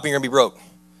going to drop, and you're going to be broke.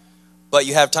 But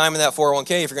you have time in that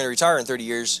 401k if you're going to retire in 30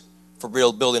 years for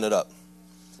building it up.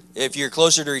 If you're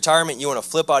closer to retirement, you want to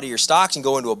flip out of your stocks and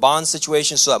go into a bond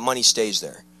situation so that money stays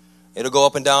there. It'll go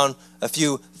up and down a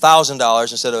few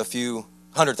 $1,000s instead of a few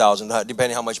 $100,000,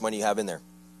 depending how much money you have in there.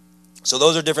 So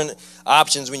those are different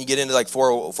options when you get into like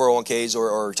 401ks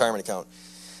or a retirement account.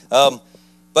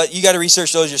 But you got to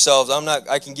research those yourselves.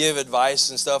 I can give advice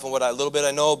and stuff on what a little bit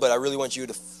I know, but I really want you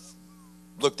to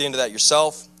look into that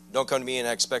yourself. Don't come to me and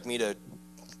expect me to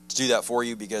do that for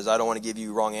you, because I don't want to give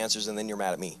you wrong answers and then you're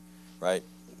mad at me, right?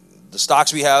 The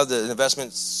stocks we have, the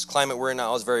investment climate we're in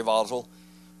now is very volatile.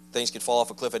 Things could fall off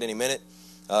a cliff at any minute.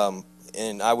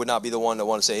 And I would not be the one to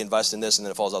want to say invest in this and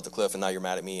then it falls off the cliff and now you're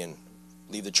mad at me and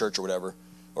leave the church or whatever.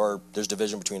 or there's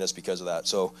division between us because of that.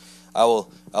 So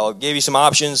I'll give you some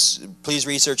options. Please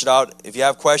research it out. If you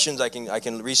have questions, I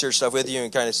can research stuff with you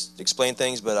and kind of explain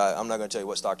things, but I'm not going to tell you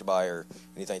what stock to buy or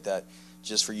anything like that.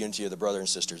 Just for unity of the brother and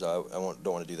sisters, I don't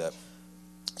want to do that.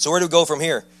 So where do we go from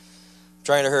here? I'm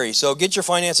trying to hurry. So get your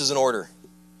finances in order.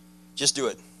 Just do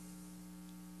it.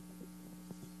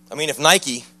 I mean, if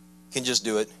Nike can just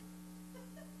do it,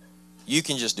 you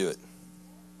can just do it.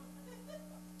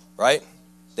 Right?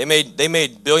 They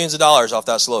made billions of dollars off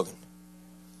that slogan.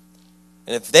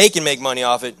 And if they can make money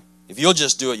off it, if you'll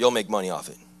just do it, you'll make money off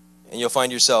it. And you'll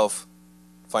find yourself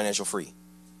financial free.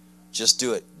 Just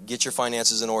do it. Get your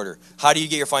finances in order. How do you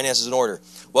get your finances in order?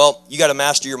 Well, you got to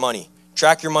master your money.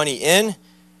 Track your money in,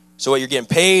 so what you're getting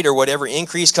paid or whatever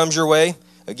increase comes your way.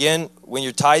 Again, when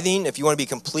you're tithing, if you want to be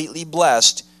completely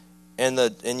blessed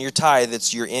in your tithe,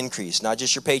 it's your increase, not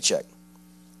just your paycheck.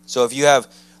 So if you have,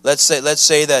 let's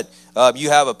say that you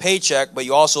have a paycheck, but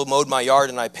you also mowed my yard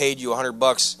and I paid you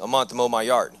 $100 a month to mow my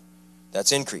yard.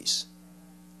 That's increase.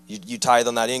 You tithe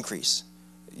on that increase.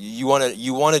 You want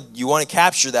to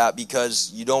capture that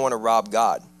because you don't want to rob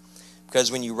God. Because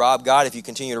when you rob God, if you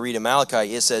continue to read in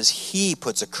Malachi, it says He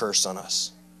puts a curse on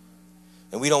us.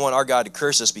 And we don't want our God to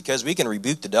curse us because we can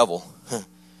rebuke the devil.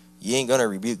 You ain't going to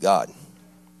rebuke God.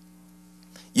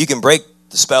 You can break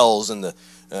the spells and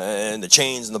the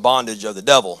chains and the bondage of the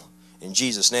devil in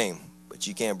Jesus' name, but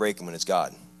you can't break them when it's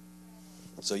God.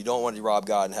 So you don't want to rob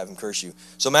God and have Him curse you.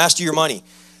 So master your money.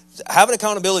 Have an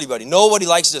accountability buddy. Nobody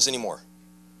likes this anymore.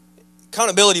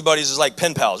 Accountability buddies is like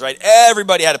pen pals, right?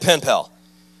 Everybody had a pen pal.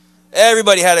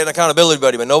 Everybody had an accountability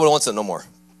buddy, but nobody wants it no more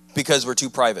because we're too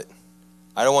private.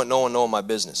 I don't want no one knowing my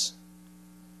business.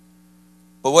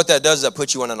 But what that does is that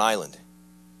puts you on an island,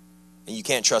 and you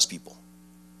can't trust people.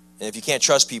 And if you can't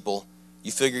trust people,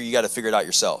 you figure you got to figure it out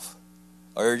yourself.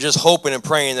 Or you're just hoping and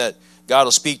praying that God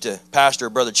will speak to Pastor or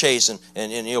Brother Chase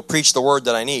and he'll preach the word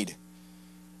that I need.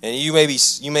 And you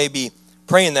may be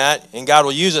praying that, and God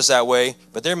will use us that way,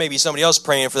 but there may be somebody else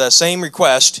praying for that same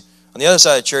request on the other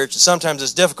side of the church. And sometimes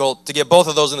it's difficult to get both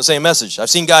of those in the same message. I've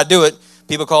seen God do it.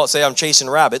 People say I'm chasing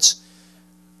rabbits.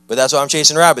 But that's why I'm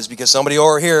chasing rabbits, because somebody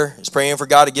over here is praying for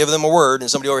God to give them a word,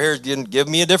 and somebody over here is giving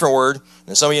me a different word,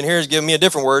 and somebody in here is giving me a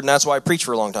different word, and that's why I preach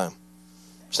for a long time.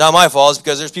 It's not my fault. It's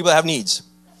because there's people that have needs.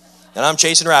 And I'm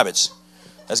chasing rabbits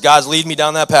as God's leading me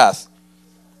down that path.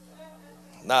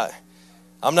 I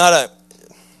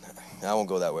won't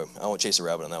go that way. I won't chase a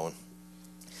rabbit on that one.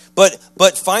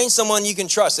 But find someone you can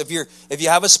trust. If you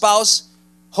have a spouse,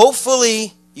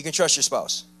 hopefully you can trust your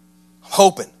spouse.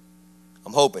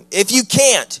 I'm hoping. If you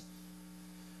can't,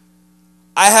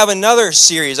 I have another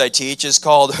series I teach. It's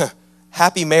called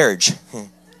Happy Marriage. And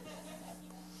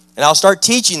I'll start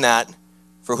teaching that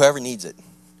for whoever needs it.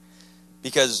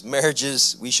 Because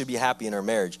we should be happy in our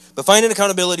marriage. But find an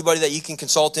accountability buddy that you can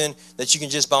consult in, that you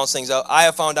can just bounce things out. I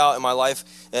have found out in my life,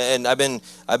 and I'm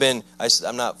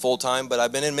not full-time, but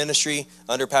I've been in ministry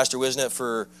under Pastor Wisnet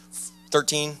for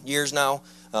 13 years now,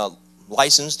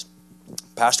 licensed.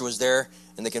 Pastor was there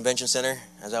in the convention center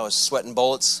as I was sweating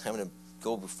bullets, having to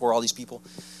go before all these people.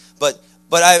 But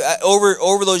I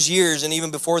over those years, and even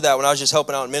before that, when I was just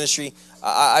helping out in ministry,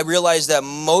 I realized that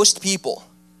most people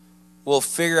will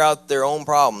figure out their own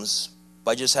problems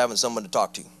by just having someone to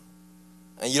talk to.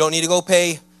 And you don't need to go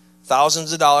pay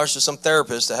thousands of dollars to some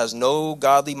therapist that has no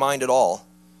godly mind at all,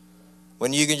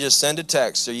 when you can just send a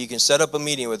text, or you can set up a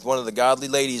meeting with one of the godly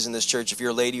ladies in this church, if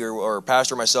you're a lady, or a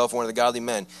pastor, myself, or one of the godly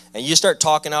men, and you start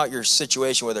talking out your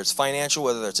situation, whether it's financial,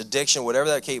 whether it's addiction, whatever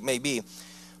that case may be.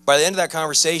 By the end of that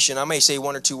conversation, I may say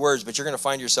one or two words, but you're going to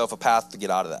find yourself a path to get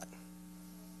out of that.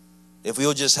 If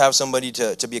we'll just have somebody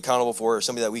to be accountable for, or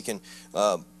somebody that we can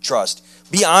trust.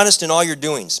 Be honest in all your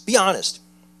doings. Be honest.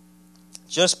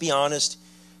 Just be honest.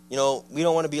 We don't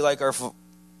want to be like I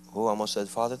almost said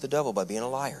father the devil by being a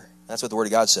liar. That's what the Word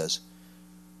of God says.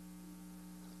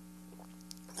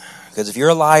 Because if you're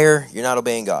a liar, you're not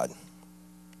obeying God.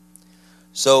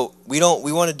 So we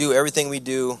want to do everything we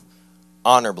do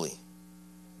honorably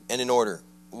and in order.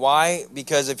 Why?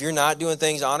 Because if you're not doing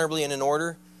things honorably and in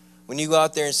order, when you go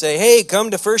out there and say, hey,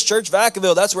 come to First Church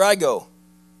Vacaville, that's where I go,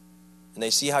 and they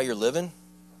see how you're living,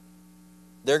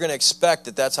 they're going to expect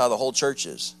that that's how the whole church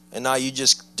is. And now you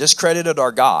just discredited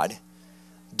our God,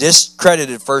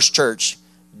 discredited First Church,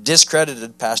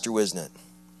 discredited Pastor Wisnet.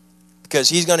 Because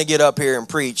he's going to get up here and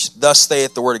preach, thus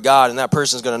saith the word of God, and that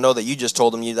person's going to know that you just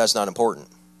told him that's not important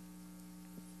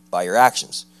by your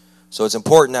actions. So it's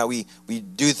important that we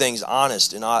do things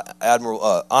honest and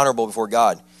honorable before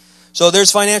God. So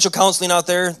there's financial counseling out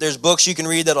there. There's books you can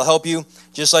read that'll help you,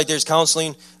 just like there's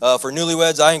counseling for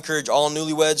newlyweds. I encourage all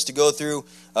newlyweds to go through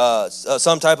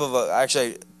some type of,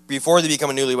 actually, before they become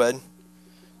a newlywed,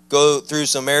 go through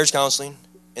some marriage counseling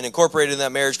and incorporate in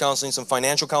that marriage counseling some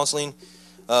financial counseling,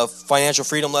 financial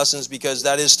freedom lessons, because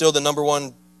that is still the number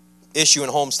one issue in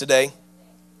homes today,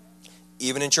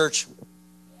 even in church.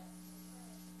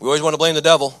 We always want to blame the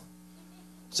devil.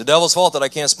 It's the devil's fault that I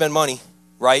can't spend money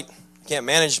right. I can't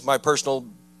manage my personal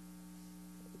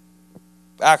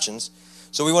actions.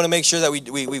 So we want to make sure that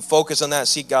we focus on that,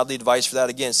 seek godly advice for that.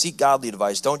 Again, seek godly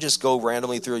advice. Don't just go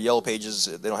randomly through Yellow Pages,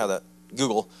 they don't have that,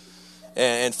 Google,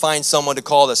 and find someone to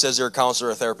call that says they're a counselor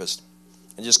or a therapist.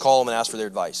 And just call them and ask for their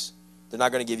advice. They're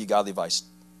not going to give you godly advice.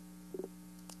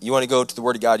 You want to go to the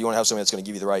Word of God. You want to have somebody that's going to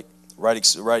give you the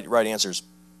right answers.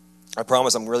 I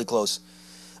promise I'm really close.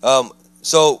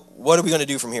 So what are we going to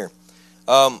do from here?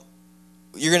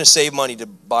 You're going to save money to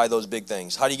buy those big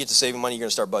things. How do you get to saving money? You're going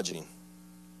to start budgeting.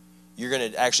 You're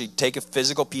going to actually take a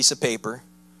physical piece of paper,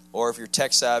 or if you're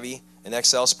tech savvy, an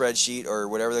Excel spreadsheet, or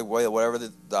whatever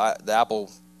the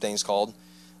Apple thing's called,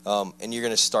 and you're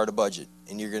going to start a budget.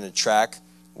 And you're going to track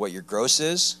what your gross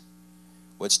is,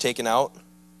 what's taken out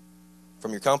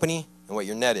from your company, and what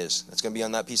your net is. That's going to be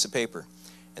on that piece of paper.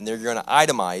 And then you're going to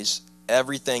itemize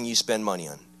everything you spend money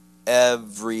on.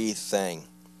 Everything.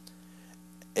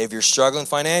 If you're struggling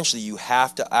financially, you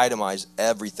have to itemize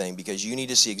everything, because you need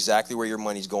to see exactly where your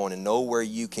money's going and know where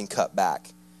you can cut back.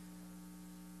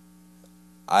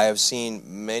 I have seen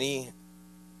many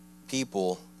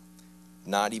people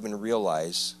not even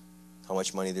realize how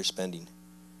much money they're spending.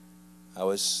 I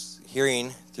was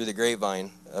hearing through the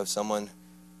grapevine of someone,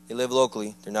 they live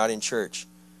locally, they're not in church,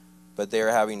 but they are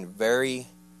having very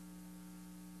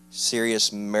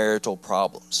serious marital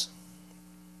problems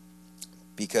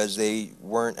because they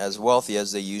weren't as wealthy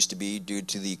as they used to be due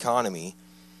to the economy.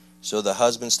 So the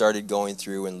husband started going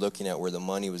through and looking at where the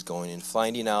money was going and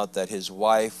finding out that his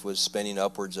wife was spending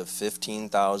upwards of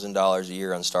 $15,000 a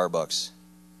year on Starbucks.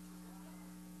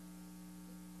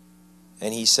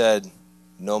 And he said,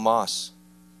 no mas,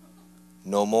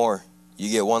 no more.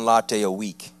 You get one latte a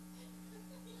week.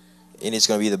 And it's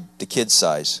going to be the kid's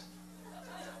size.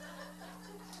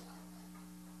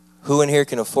 Who in here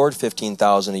can afford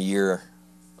 $15,000 a year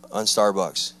on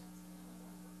Starbucks?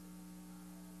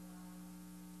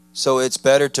 So it's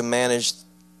better to manage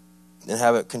and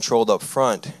have it controlled up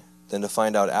front than to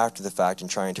find out after the fact and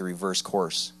trying to reverse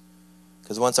course.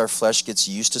 Because once our flesh gets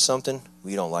used to something,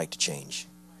 we don't like to change.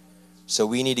 So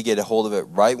we need to get a hold of it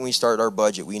right when we start our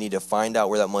budget. We need to find out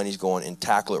where that money's going and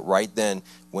tackle it right then,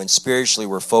 when spiritually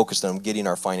we're focused on getting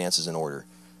our finances in order.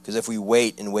 Because if we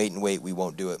wait and wait and wait, we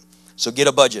won't do it. So get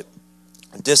a budget.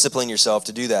 Discipline yourself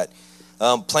to do that.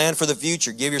 Plan for the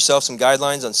future. Give yourself some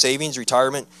guidelines on savings,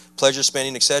 retirement, pleasure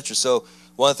spending, etc. So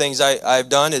one of the things I've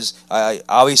done is I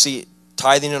obviously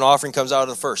tithing and offering comes out of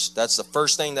the first. That's the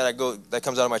first thing that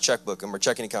comes out of my checkbook and my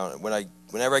checking account.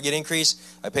 Whenever I get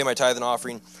increase, I pay my tithe and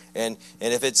offering. And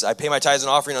if I pay my tithes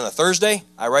and offering on a Thursday,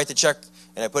 I write the check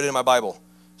and I put it in my Bible.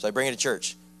 So I bring it to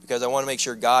church because I want to make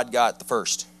sure God got the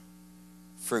first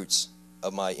fruits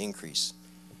of my increase.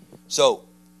 So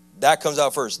that comes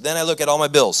out first. Then I look at all my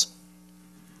bills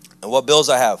and what bills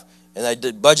I have, and I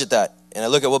budget that, and I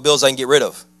look at what bills I can get rid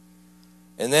of.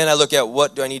 And then I look at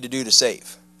what do I need to do to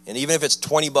save. And even if it's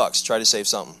 $20, try to save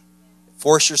something.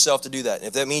 Force yourself to do that. And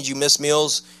if that means you miss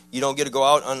meals, you don't get to go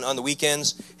out on the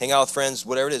weekends, hang out with friends,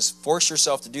 whatever it is, force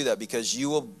yourself to do that, because you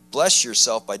will bless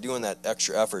yourself by doing that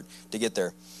extra effort to get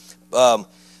there.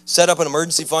 Set up an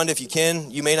emergency fund if you can.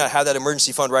 You may not have that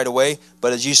emergency fund right away,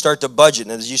 but as you start to budget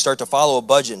and as you start to follow a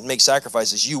budget and make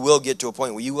sacrifices, you will get to a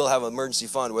point where you will have an emergency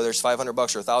fund, whether it's $500 or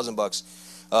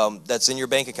 $1,000, that's in your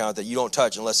bank account that you don't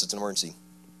touch unless it's an emergency.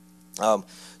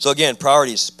 So again,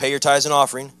 priorities: pay your tithes and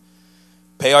offering,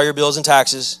 pay all your bills and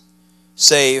taxes,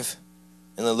 save,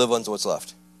 and then live on what's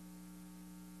left.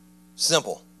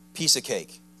 Simple, piece of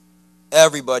cake.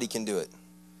 Everybody can do it.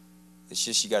 It's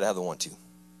just you got to have the want to.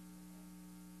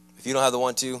 If you don't have the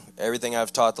want to, everything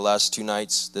I've taught the last 2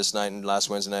 nights, this night and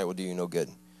last Wednesday night, will do you no good.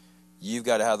 You've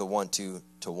got to have the want to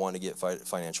want to get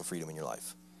financial freedom in your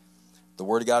life. The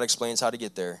Word of God explains how to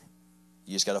get there.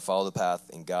 You just got to follow the path,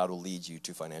 and God will lead you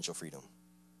to financial freedom.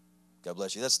 God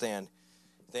bless you. Let's stand.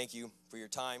 Thank you for your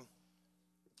time.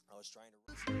 I was trying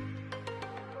to...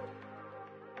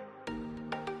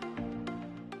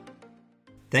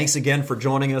 Thanks again for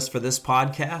joining us for this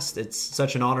podcast. It's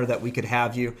such an honor that we could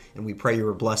have you, and we pray you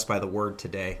were blessed by the word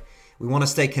today. We want to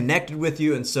stay connected with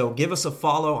you, and so give us a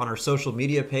follow on our social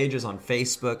media pages on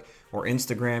Facebook or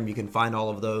Instagram. You can find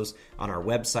all of those on our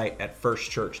website at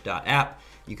firstchurch.app.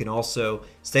 You can also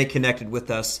stay connected with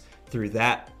us through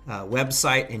that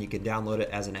website, and you can download it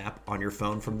as an app on your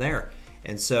phone from there.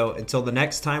 And so until the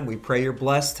next time, we pray you're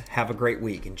blessed. Have a great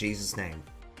week in Jesus' name.